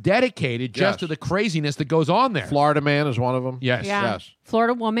websites dedicated just Yes. to the craziness that goes on there. Florida Man is one of them. Yes. Yeah. Yes.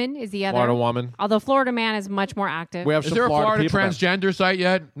 Florida Woman is the other. Florida Woman. Although Florida Man is much more active. We have Is some there a Florida people that- transgender site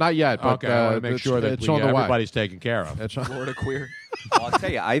yet? Not yet, but Okay, I want to make sure that it's on the way. everybody's taken care of. It's on, Florida queer. Well, I'll tell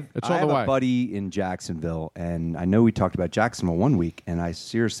you, I It's on have the way. a buddy in Jacksonville, and I know we talked about Jacksonville one week, and I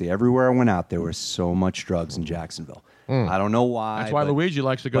seriously, everywhere I went out, there was so much drugs in Jacksonville. I don't know why. That's why but- Luigi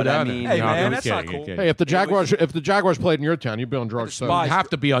likes to go but I down mean- there. Hey, No, man, I'm that's kidding, not I'm cool. kidding. Hey, if the Jaguars played in your town, you'd be on drugs too. You have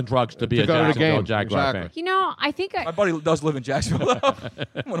to be on drugs to be To a go to the Jacksonville game. Jaguar Exactly. fan. You know, I think My buddy does live in Jacksonville.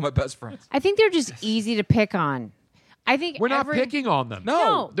 One of my best friends. I think they're just easy to pick on. I think We're not picking on them.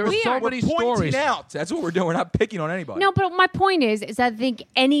 No, There's we so aren't. many We're pointing stories. out. That's what we're doing. We're not picking on anybody. No, but my point is I think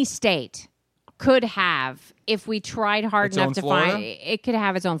any state could have, if we tried hard Its enough own to Florida? find, it could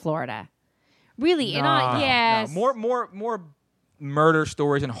have its own Florida. Really? No. Yes. No, more murder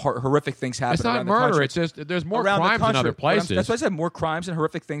stories and horrific things happen. It's not around the murder. country. It's just there's more Around the crimes in country. other But I'm- places. That's why I said more crimes and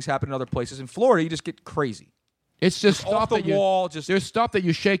horrific things happen in other places. In Florida, you just get crazy. It's just Off stuff the that you, wall, just- there's stuff that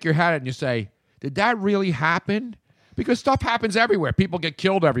you shake your head at and you say, did that really happen? Because stuff happens everywhere. People get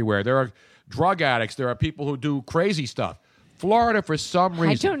killed everywhere. There are drug addicts. There are people who do crazy stuff. Florida, for some I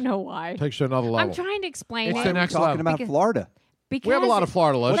reason, don't know why. Takes to another level. I'm trying to explain It's it. the next talking level. about Florida. Because We have a lot of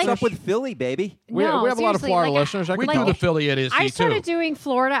Florida What's listeners. up with Philly, baby? We have a lot of seriously, Florida like, listeners. I we can do tell. the Philly idiocy I started too. doing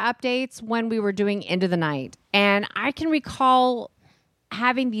Florida updates when we were doing Into the Night, and I can recall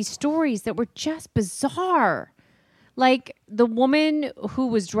having these stories that were just bizarre. Like the woman who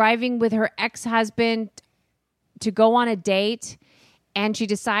was driving with her ex-husband to go on a date, and she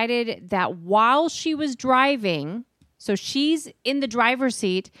decided that while she was driving, so she's in the driver's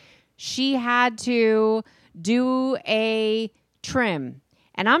seat, she had to do a trim.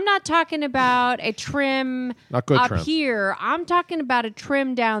 And I'm not talking about a trim Not good up trim. here. I'm talking about a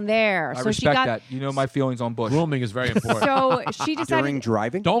trim down there. I so she respect got that. You know my feelings on Bush. Grooming is very important. so she During decided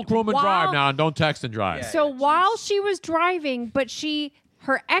driving? Don't groom and drive While- now, and don't text and drive. so while she was driving, but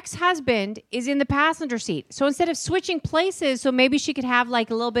her ex-husband is in the passenger seat. So instead of switching places, so maybe she could have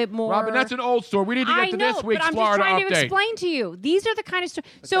like a little bit more. Robin, that's an old story. We need to get I to know, this week's but I'm Florida just trying update. to explain to you. These are the kind of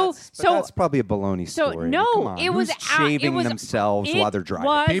stories. But that's probably a baloney So story. no, Come on. it was Who's shaving themselves it while they're driving.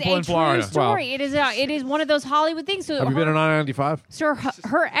 Was People a in Florida. True story. It is one of those Hollywood things. So Have you been in I-95? So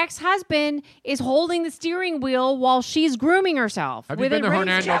her ex-husband is holding the steering wheel while she's grooming herself. Have you with been a to razor.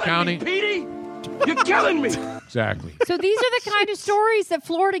 Hernando County? Petey, you're killing me. Exactly. So these are the kind of stories that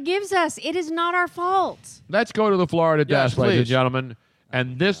Florida gives us. It is not our fault. Let's go to the Florida Yes, desk, ladies and please. gentlemen.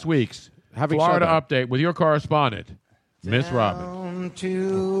 And this week's Having Florida said that. update with your correspondent, Miss Robin. Down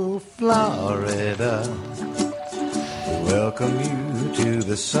to Florida. Welcome you to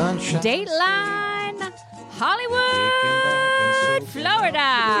the sunshine. Dateline, Hollywood,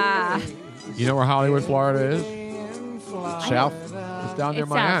 Florida. You know where Hollywood, Florida is? South? It's down near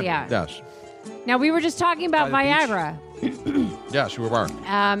It's south, Miami. yeah. Yes. Now we were just talking about Viagra. Yes, we were.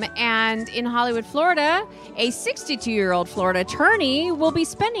 And in Hollywood, Florida, a 62-year-old Florida attorney will be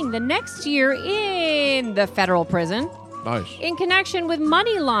spending the next year in the federal prison Nice. in connection with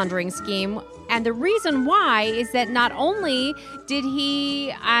money laundering scheme. And the reason why is that not only did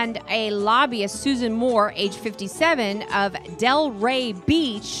he and a lobbyist, Susan Moore, age 57, of Delray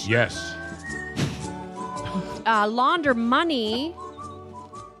Beach, Yes. launder money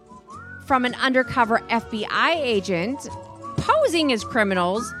from an undercover FBI agent posing as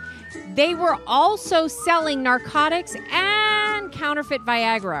criminals, they were also selling narcotics and counterfeit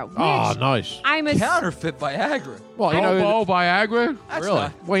Viagra. Which Oh, nice. I'm a Counterfeit Viagra. Well, you know, Hobo Viagra? That's really.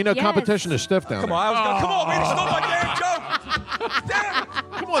 not- Well, you know, Yes. competition is stiff down Come there. on, come on, man! Stole my damn joke. Damn it!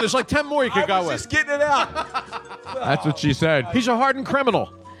 Come on, there's like 10 more you could I go was with. just getting it out. That's what she said. He's a hardened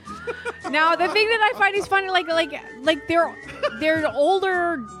criminal. Now the thing that I find is funny, like they're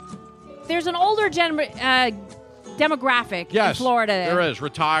older. There's an older demographic Yes, in Florida, there is.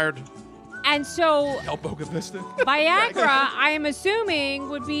 Retired. and so El Boca Vista. Viagra, I am assuming,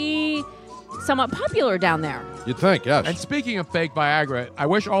 would be somewhat popular down there. You'd think, yes. And speaking of fake Viagra, I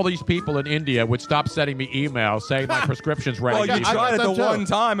wish all these people in India would stop sending me emails saying my prescription's ready. Well, you I tried got it the them too. one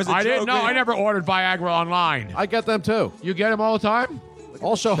time as a I joke. didn't know. I never ordered Viagra online. I get them too. You get them all the time?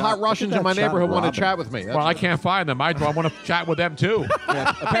 Also, hot Russians in my neighborhood want to chat with me. Well, I can't find them. I want to chat with them too.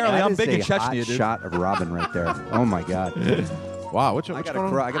 Apparently, I'm big in Chechnya, dude. Shot of Robin right there. Oh my God. Wow, what's I got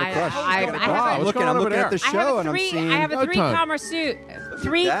going a on? crush. I'm looking at the show and I'm seeing. I have a three-camera suit.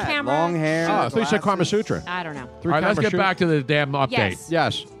 Three-camera. Long hair. Oh, I thought you said Kama Sutra. I don't know. All right, let's get back to the damn update.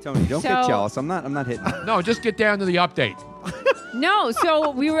 Yes. Tony, don't get jealous. I'm not hitting. No, just get down to the update. No,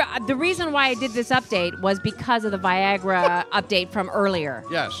 so the reason why I did this update was because of the Viagra update from earlier.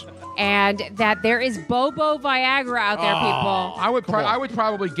 Yes. And that there is Bobo Viagra out there, people. I would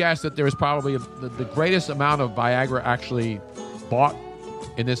probably guess that there is probably the greatest amount of Viagra actually bought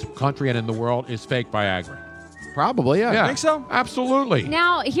in this country and in the world is fake Viagra. Probably, yeah. Yeah. Think so? Absolutely.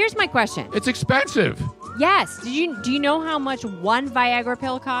 Now, here's my question. It's expensive. Yes. Do you know how much one Viagra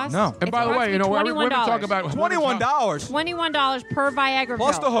pill costs? No. And by the way, $21. women talk about $21. $21 per Viagra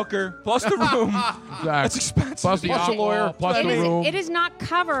Plus pill. the hooker, plus the room. That's expensive. Plus the lawyer, plus the room. It is not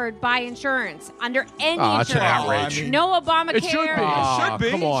covered by insurance under any That's an insurance. outrage. No Obamacare. It should be. It should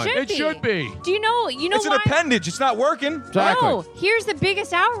be. Come on. It should be. Do you know It's why? an appendage. It's not working. Exactly. No, here's the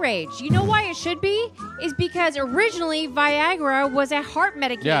biggest outrage. You know why it should be? Is because originally Viagra was a heart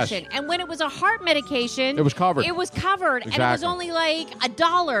medication. Yes. And when it was a heart medication, It was covered. It was covered. And it was Exactly. only like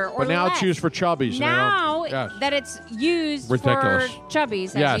 $1 or But now less. it's used for chubbies. Now Yes. that it's used Ridiculous. for chubbies,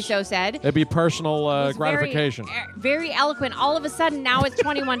 as Yes. you so said. It'd be personal It's gratification. Very eloquent. All of a sudden, now it's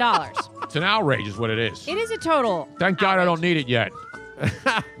 $21. It's an outrage is what it is. It is a total. Thank God I don't need it yet.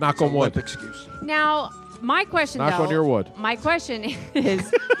 Knock on wood. Excuse. Now, my question, Knock though. on your wood. My question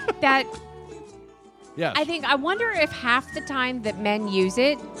is that Yes. I wonder if half the time that men use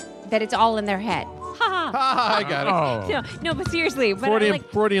it, that it's all in their head. Ha ha. I got it. No, but seriously, but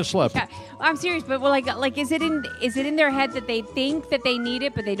Freudian slip. yeah, I'm serious, but like, is it in their head that they think that they need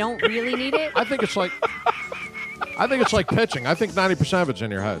it, but they don't really need it? I think it's like pitching. I think 90% of it's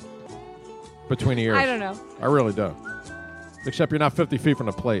in your head. Between the ears. I don't know. I really do. Except you're not 50 feet from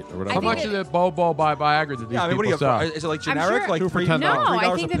the plate or whatever. How much of the Bobo by Viagra did these Yeah, I mean, what do people you sell? have? Is it like I'm generic? sure- Like Two for $3 $10. No, I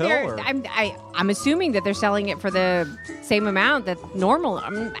 $3 think a that pill? they're. I'm assuming that they're selling it for the same amount that normal.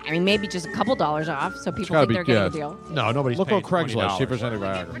 I mean, maybe just a couple dollars off, so people gotta think they're be getting a good. deal. No, nobody's Look paying on Craigslist. See if $20. there's any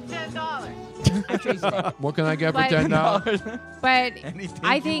Viagra. I'm sure you said. What can I get for But- $10? But Anything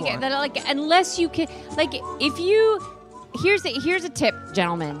I you think want. that like unless you can like if you here's a tip,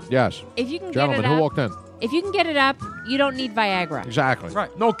 gentlemen. Yes. If you can Gentlemen, get it who up, walked in? if you can get it up, you don't need Viagra. Exactly.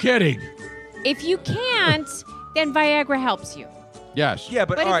 Right. No kidding. If you can't, then Viagra helps you. Yes. Yeah,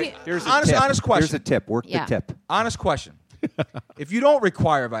 but But all if right. you- Here's a honest, tip. honest question. Here's a tip. Work Yeah. the tip. Honest question. If you don't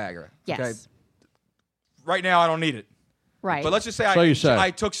require Viagra, Yes. okay, right now I don't need it. Right. But let's just say So you say.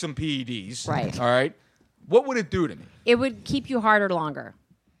 I took some PEDs. Right. All right. What would it do to me? It would keep you harder longer.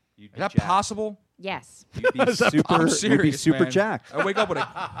 Is that possible? Yes. You'd be I'm super, serious, you'd be super man. jacked. I wake up with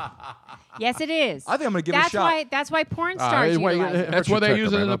a. Yes, it is. I think I'm gonna give it a shot. That's why porn stars utilize it. That's why they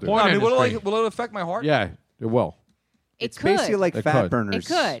use it in the porn I mean, industry. will it affect my heart? Yeah, it will. It It's could. basically like It fat could. burners. It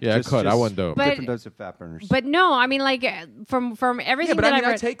could. Yeah, it could. I wouldn't do it. But- Different dose of fat burners. But no, I mean, like from everything Yeah, but that I mean, I've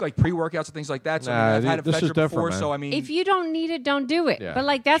I read, take like pre-workouts and things like that. So I Nah, mean, I've had a this is fetcher different, before, man. so I mean, if you don't need it, don't do it. Yeah, But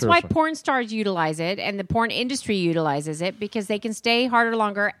like that's why seriously. porn stars utilize it and the porn industry utilizes it because they can stay harder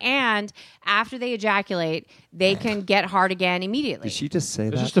longer and after they ejaculate, they can get hard again immediately. Did she just say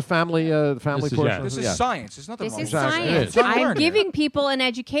Is that? this the family This is- portion? yeah. this is Yeah. science. There's nothing This wrong is with Exactly. it. science. It is. I'm learn giving here. people an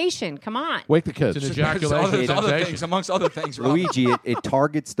education. Come on. Wake the kids. It's an There's ejaculation other sensation. things, amongst other things. Rob. Luigi, it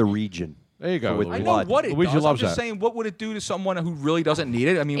targets the region. There you go. With I Luigi. know blood. what it Luigi does. loves I'm just that. saying, what would it do to someone who really doesn't need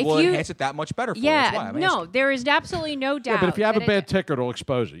it? I mean, If will it you- enhance it that much better for you? That's why Yeah, I'm no, asking. there is absolutely no doubt. Yeah, but if you have a that bad ticker, it'll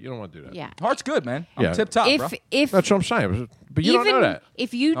expose it. You don't want to do that. yeah. Heart's good, man. I'm Yeah. tip top, bro. If That's what I'm saying. But you even don't know that.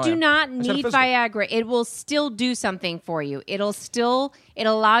 if you Oh, do yeah. not I said need physical. Viagra, it will still do something for you. It'll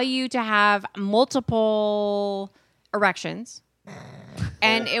allow you to have multiple erections,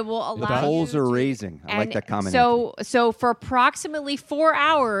 and it will allow The polls you are to- raising. I like and that comment. So for approximately 4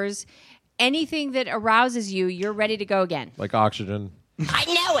 hours, anything that arouses you, you're ready to go again. Like oxygen, I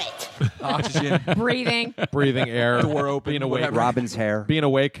know it. Oxygen, Breathing. breathing air, door open, being awake. whatever. Robin's hair. Being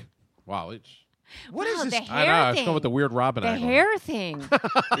awake. Wow. It's, What Wow, is this? the I hair know. It's thing. going with the weird Robin The angle. hair thing.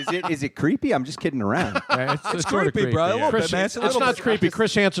 Is it creepy? I'm just kidding around. Yeah, It's sort of creepy, bro. A yeah. little bit, Chris, man. it's It's a little not bit. creepy.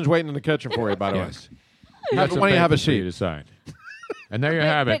 Chris Hansen's waiting in the kitchen for you, by the way. Yes. Why don't you have a seat? Decide. And there you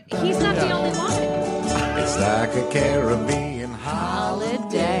have it. But he's not the only one. It's like a Caribbean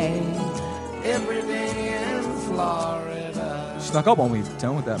Holiday. every day in Florida. Snuck up on me.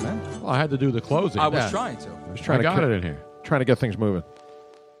 Done with that, man. Well, I had to do the closing. I was Yeah. trying to. I was trying I to got ki- it in here. Trying to get things moving.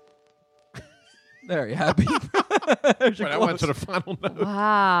 There, you happy? Right, I went to the final note.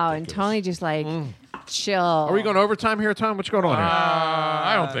 Wow, and Tony just like chill. Are we going overtime here, Tom? What's going on here?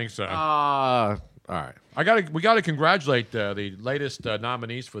 I don't think so. All right. We got to congratulate the latest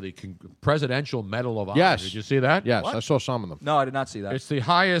nominees for the Presidential Medal of Honor. Yes. Did you see that? Yes, What? I saw some of them. No, I did not see that. It's the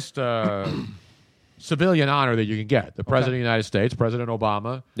highest civilian honor that you can get. The President of the United States, President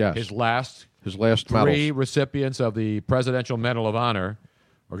Obama, Yes. his last medals. 3 recipients of the Presidential Medal of Honor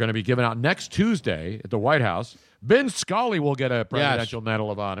are going to be given out next Tuesday at the White House. Ben Scully will get a Presidential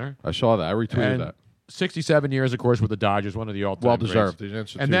Medal of Honor. I saw that. I retweeted And that. 67 years, of course, with the Dodgers, one of the all-time Well-deserved. greats. He's an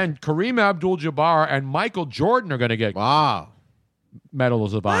institution. And then Kareem Abdul-Jabbar and Michael Jordan are going to get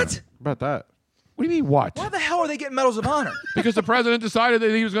medals of honor. What? How about that? What do you mean, what? Why the hell are they getting medals of honor? Because the president decided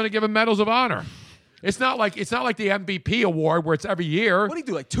that he was going to give him medals of honor. It's not like the MVP award where it's every year. What do you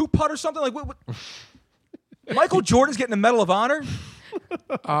do, like 2-putt or something? Like what? Michael Jordan's getting a medal of honor?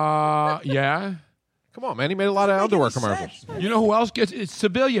 Yeah. Come on, man. He made a lot of underwear commercials. You know who else gets it?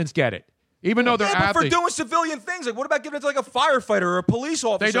 Civilians get it. Even though they're Yeah, but for athletes. doing civilian things. Like, what about giving it to like a firefighter or a police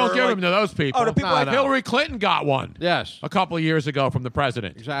officer? They don't or, give like, them to those people. Oh, the people like Hillary Clinton got one. Yes. A couple of years ago from the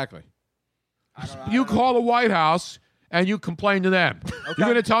president. Exactly. You call the White House and you complain to them. You're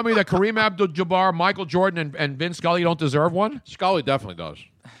going to tell me that Kareem Abdul-Jabbar, Michael Jordan, and Vince Scully don't deserve one? Scully definitely does.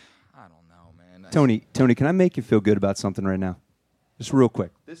 Tony, can I make you feel good about something right now? Just real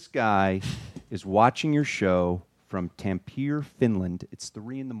quick. This guy is watching your show from Tampere, Finland. It's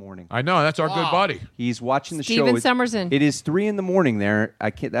 3 a.m. I know. That's our good buddy. He's watching the Steven show. Summerson. It is 3 a.m. there.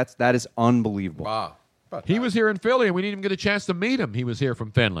 I can't. That is unbelievable. Wow. He was here in Philly, and we didn't even get a chance to meet him. He was here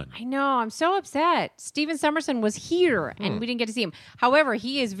from Finland. I know. I'm so upset. Steven Summerson was here, and we didn't get to see him. However,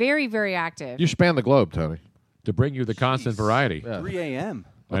 he is very, very active. You span the globe, Tony. To bring you the constant variety. 3 a.m.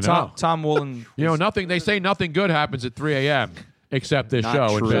 I know. Tom Woolen. You know, nothing. They say nothing good happens at 3 a.m. except this Not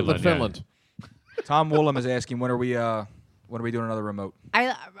show true. in Finland. Finland. Tom Woolen is asking when are we doing another remote?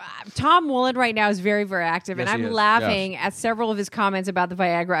 Tom Woolen right now is very, very active, Yes, and he I'm is. laughing at several of his comments about the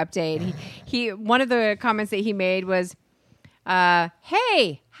Viagra update. He one of the comments that he made was,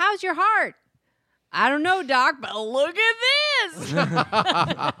 "Hey, how's your heart? I don't know, Doc, but look at this."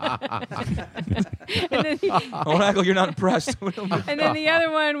 And then Don't act like you're not impressed. and then the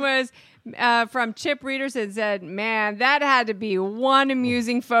other one was from Chip Readers and said, "Man, that had to be one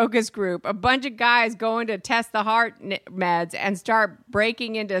amusing focus group. A bunch of guys going to test the heart meds and start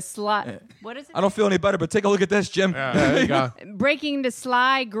breaking into What is it? I don't feel any better, but take a look at this, Jim. There you go. Breaking into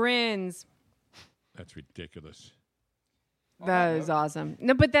sly grins." That's ridiculous. That is awesome.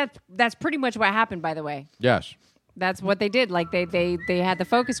 No, but that's pretty much what happened, by the way. Yes. That's what they did. Like they had the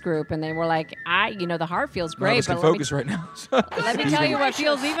focus group, and they were like, the heart feels None of great, us can but let me, focus right now. let me tell you what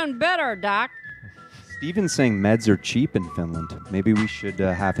feels even better, Doc. Steven's saying meds are cheap in Finland. Maybe we should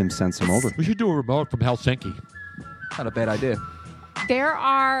have him send some over. We should do a remote from Helsinki. Not a bad idea. There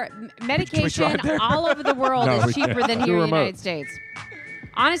are medication drive there? all over the world No, is we cheaper can't. than Do here in the remote. United States.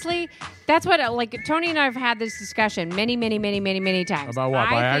 Honestly, that's what Tony and I have had this discussion many times. About what,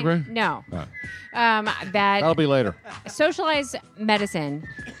 I Viagra? think- no. Oh. That That'll be later. socialized medicine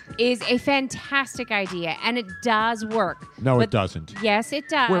is a fantastic idea, and it does work. No, But- it doesn't. Yes, it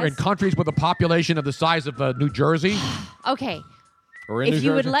does. We're in countries with a population of the size of New Jersey. Okay. We're in If New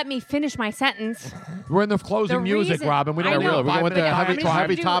you would Jersey. let me finish my sentence. We're in the closing The music, reason- Robin. We I don't know. have We went to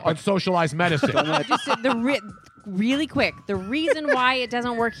heavy do- topic. on socialized medicine. Just really quick. The reason why it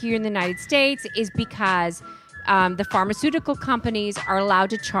doesn't work here in the United States is because the pharmaceutical companies are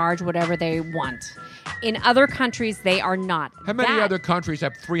allowed to charge whatever they want. In other countries, they are not. How many That- other countries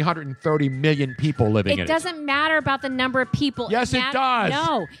have 330 million people living in It it? doesn't matter about the number of people. Yes, it does.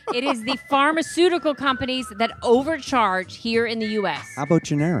 No, it is the pharmaceutical companies that overcharge here in the U.S. How about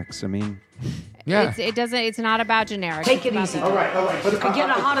generics? I mean, Yeah. It doesn't. It's not about generics. Take it It's easy. about the- All right. But if I get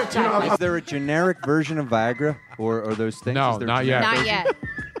a heart attack, is there a generic version of Viagra or those things? No, Is there a not generic yet. Not version? yet.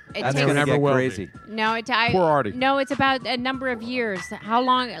 It That's takes- gonna never get will be. crazy. No, Poor Artie. No, it's about a number of years. How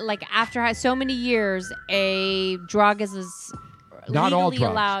long? Like after so many years, a drug is Not all legally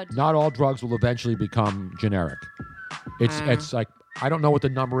drugs. allowed. Not all drugs will eventually become generic. It's like I don't know what the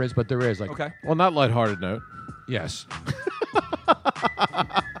number is, but there is. Like, Okay. Well, not lighthearted note. yes.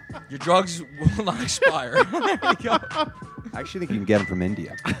 Your drugs will not expire. There you go. I actually think you can get them from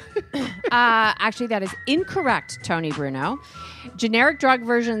India. Actually, that is incorrect, Tony Bruno. Generic drug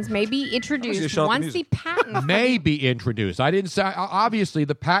versions may be introduced shut up the once the music. patent. May be introduced. I didn't say. Obviously,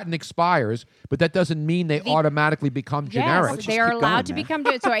 the patent expires, but that doesn't mean they automatically become generic. Yes, they are allowed to become.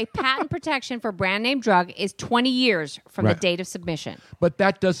 So a patent protection for brand name drug is 20 years from the Right. date of submission. But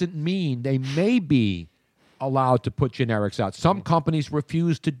that doesn't mean they may be allowed to put generics out. Some companies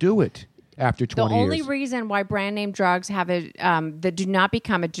refuse to do it. after 20 The only years. reason why brand name drugs have that do not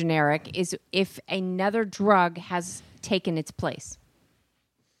become a generic is if another drug has taken its place.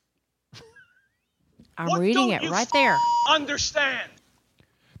 I'm reading it right there. Understand.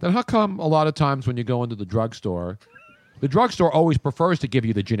 Then how come a lot of times when you go into the drugstore always prefers to give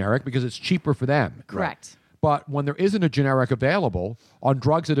you the generic because it's cheaper for them? Correct. But when there isn't a generic available on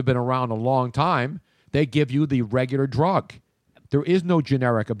drugs that have been around a long time, they give you the regular drug. There is no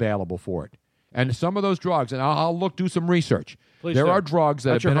generic available for it. And some of those drugs, and I'll do some research. Please there do. are drugs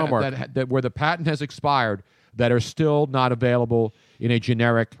that That's have your been homework. that where the patent has expired that are still not available in a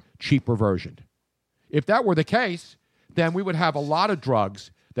generic, cheaper version. If that were the case, then we would have a lot of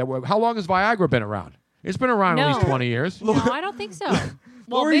drugs that were. How long has Viagra been around? It's been around at least 20 years. No, I don't think so.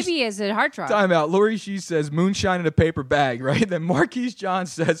 Well, Lori's- maybe as a heart drug. Time out. Lori Shee says moonshine in a paper bag, right? Then Marquise John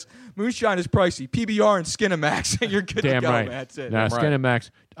says moonshine is pricey. PBR and Skinamax, and you're good Damn to go. right. That's it. Now, Skinamax,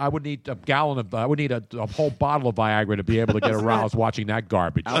 I would need a gallon of. I would need a whole bottle of Viagra to be able to get aroused watching that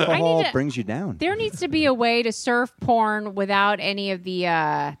garbage. Alcohol brings you down. There needs to be a way to surf porn without any of the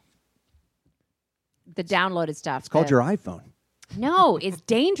downloaded stuff. It's called your iPhone. No, it's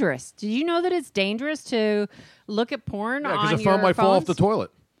dangerous. Did you know that it's dangerous to look at porn Yeah, on because the your phone might fall off phones? the toilet.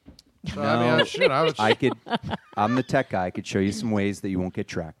 So, I mean, I'm the tech guy. I could show you some ways that you won't get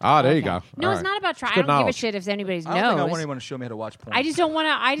tracked. Ah, there you go. No, it's not about trying. I don't give a shit if anybody's I don't think I knows. want anyone to show me how to watch porn. I just don't want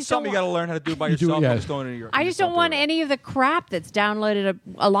to. I just don't. Something you got to learn how to do by You do, yourself. yes. Just don't into your- I just don't want any of the crap that's downloaded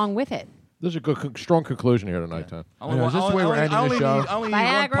along with it. There's a good, strong conclusion here tonight, Tom. Is this the way we're ending the show? I only need one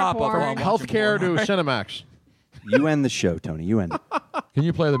Viagra pop-up porn. while I'm watching Healthcare porn. to Cinemax. You end the show, Tony. You end it. Can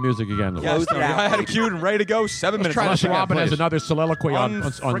you play the music again? Louis? Yes, Tony, I had it queued and ready to go. 7 minutes. Unless left. Robin has another soliloquy on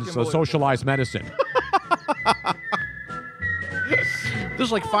Unfreaking socialized medicine. This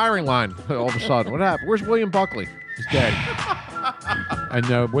is like firing line all of a sudden. What happened? Where's William Buckley? He's dead.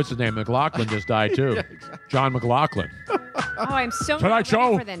 And what's his name? McLaughlin just died too. Yeah, exactly. John McLaughlin. Oh, I'm so Tonight's not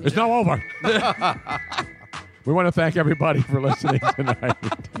ready show for the is now over. We want to thank everybody for listening tonight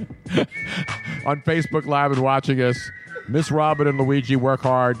on Facebook Live and watching us. Miss Robin and Luigi work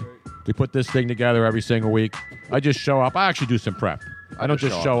hard to put this thing together every single week. I just show up. I actually do some prep. I don't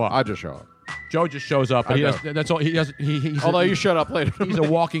just show up. I just show up. Joe just shows up. I And know. that's all. He doesn't. He's Although you shut up later. He's a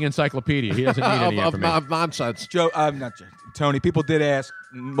walking encyclopedia. He doesn't need any information. of nonsense. Joe, I'm not Joe. Tony, people did ask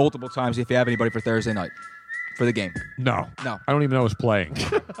multiple times if you have anybody for Thursday night for the game. No. No. I don't even know who's playing.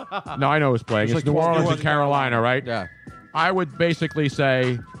 No, I know who's playing. It's It's like New 12 Orleans New and Carolina, right? Yeah. I would basically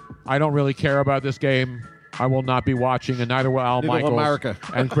say I don't really care about this game. I will not be watching, and neither will Al Neither will Michaels America.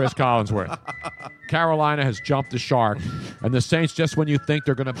 and Chris Collinsworth. Carolina has jumped the shark, and the Saints, just when you think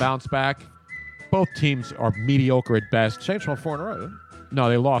they're going to bounce back, both teams are mediocre at best. Saints won 4 in a row, didn't No,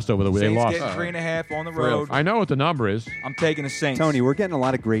 they lost over the week. They Saints lost. getting 3.5 on the road. I know what the number is. I'm taking the Saints. Tony, we're getting a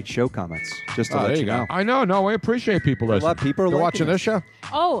lot of great show comments. Just to Oh, let there you you go. know. I know. No, I appreciate people A listening. lot of people are They're liking watching this show?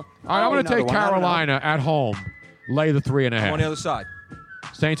 Oh, All right, I'm going to another take one. I don't know. Carolina at home. Lay the 3.5. On the other side.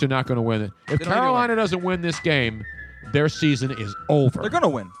 Saints are not going to win it. If They don't Carolina doesn't win this game, their season is over. They're going to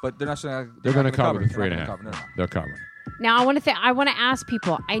win, but they're not. They're going to cover the They're not gonna 3.5. cover. No, no. They're covering. Now I want to ask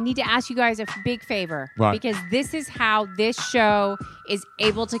people. I need to ask you guys a big favor Right. because this is how this show is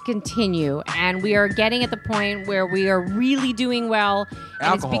able to continue, and we are getting at the point where we are really doing well, and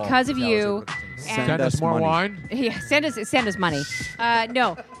Alcohol. it's because of Yeah, you. Send us more money. wine. Yeah, send us money.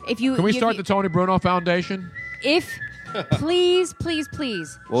 No, if you Can we if start you- the Tony Bruno Foundation? If please,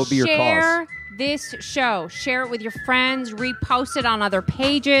 What would be your share cause? this show. Share it with your friends. Repost it on other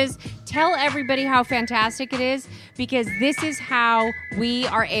pages. Tell everybody how fantastic it is because this is how we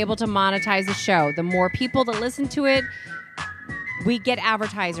are able to monetize the show. The more people that listen to it, we get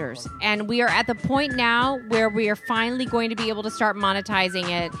advertisers. And we are at the point now where we are finally going to be able to start monetizing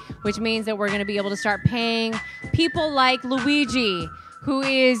it, which means that we're going to be able to start paying people like Luigi, who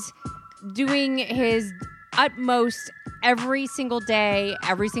is doing his utmost every single day,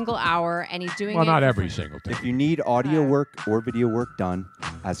 every single hour, and he's doing Well, it not for every free. single time. If you need audio work or video work done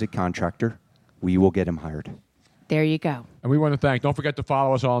as a contractor, we will get him hired. There you go. And we want to thank. Don't forget to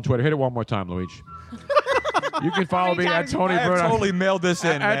follow us all on Twitter. Hit it one more time, Luigi. You can follow me at Tony I have Bruno. totally mailed this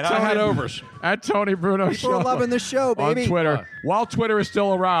in, man. At I had Tony, at Tony Bruno People Show. are loving the show, baby. On Twitter. While Twitter is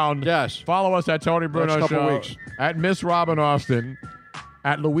still around, Yes. follow us at Tony Bruno Next couple Show. weeks. At Miss Robin Austin.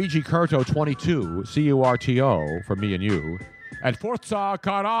 At Luigi Curto 22, CURTO for me and you. At Forza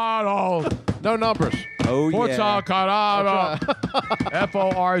Carraro. No numbers. Oh, Forza yeah. Carraro.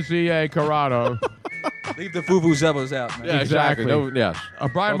 Forza Carraro. Leave the Vuvuzelas out, man. Yeah, exactly. No, yes.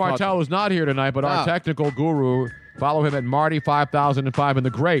 Brian Don't touch Martell is not here tonight, but our Ah. technical guru Follow him at Marty5005 and the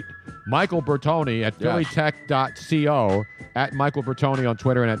great Michael Bertoni at phillytech.co, at Michael Bertoni on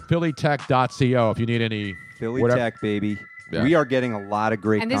Twitter, and at phillytech.co if you need any Philly whatever. Tech, baby. Yeah. We are getting a lot of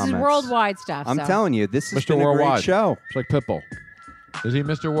great And this comments. is worldwide stuff. I'm so. telling you, this has Mr. been a Worldwide. great show. It's like Pitbull. Is he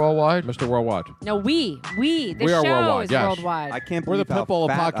Mr. Worldwide? Mr. Worldwide. No, the We show are worldwide, is yes. worldwide. I can't We're believe the how Pitbull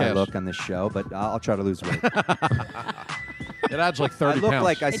of fat I podcasts. look on this show, but I'll try to lose weight. It adds like 30 I look pounds.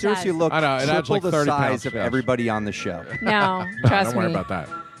 like I It seriously does. look I know, it adds triple like the 30 size pounds, of yes. everybody on the show. No, trust Don't worry me. about that.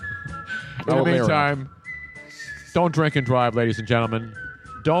 In the Oh, Mary. meantime, don't drink and drive, ladies and gentlemen.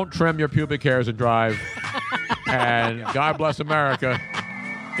 Don't trim your pubic hairs and drive. And God bless America.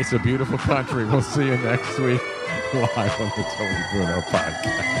 It's a beautiful country. We'll see you next week live on the Tony Bruno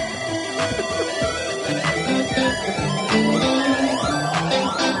podcast.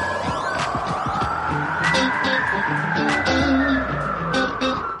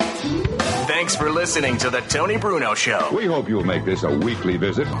 Thanks for listening to The Tony Bruno Show. We hope you'll make this a weekly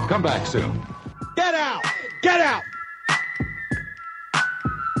visit. Come back soon. Get out! Get out!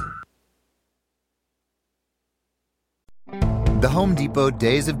 The Home Depot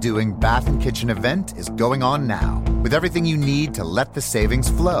Days of Doing Bath and Kitchen event is going on now, with everything you need to let the savings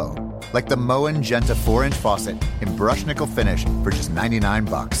flow. Like the Moen Genta 4-inch faucet in brush nickel finish for just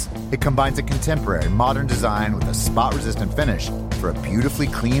 $99. It combines a contemporary modern design with a spot-resistant finish for a beautifully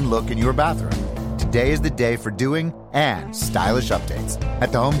clean look in your bathroom. Today is the day for doing and stylish updates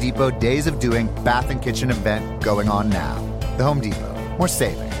at the Home Depot Days of Doing Bath and Kitchen event going on now. The Home Depot. More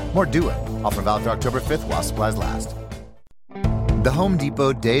saving, more doing. Offer valid through October 5th while supplies last. The Home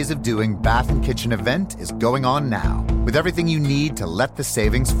Depot Days of Doing Bath and Kitchen event is going on now, with everything you need to let the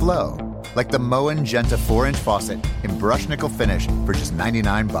savings flow. Like the Moen Genta 4-inch faucet in brush nickel finish for just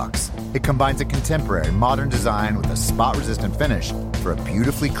 $99. It combines a contemporary modern design with a spot-resistant finish for a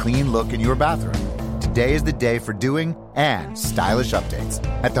beautifully clean look in your bathroom. Today is the day for doing and stylish updates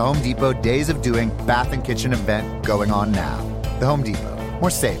at the Home Depot Days of Doing Bath and Kitchen event going on now. The Home Depot. More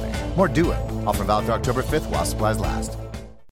saving, more doing. Offer valid through October 5th while supplies last.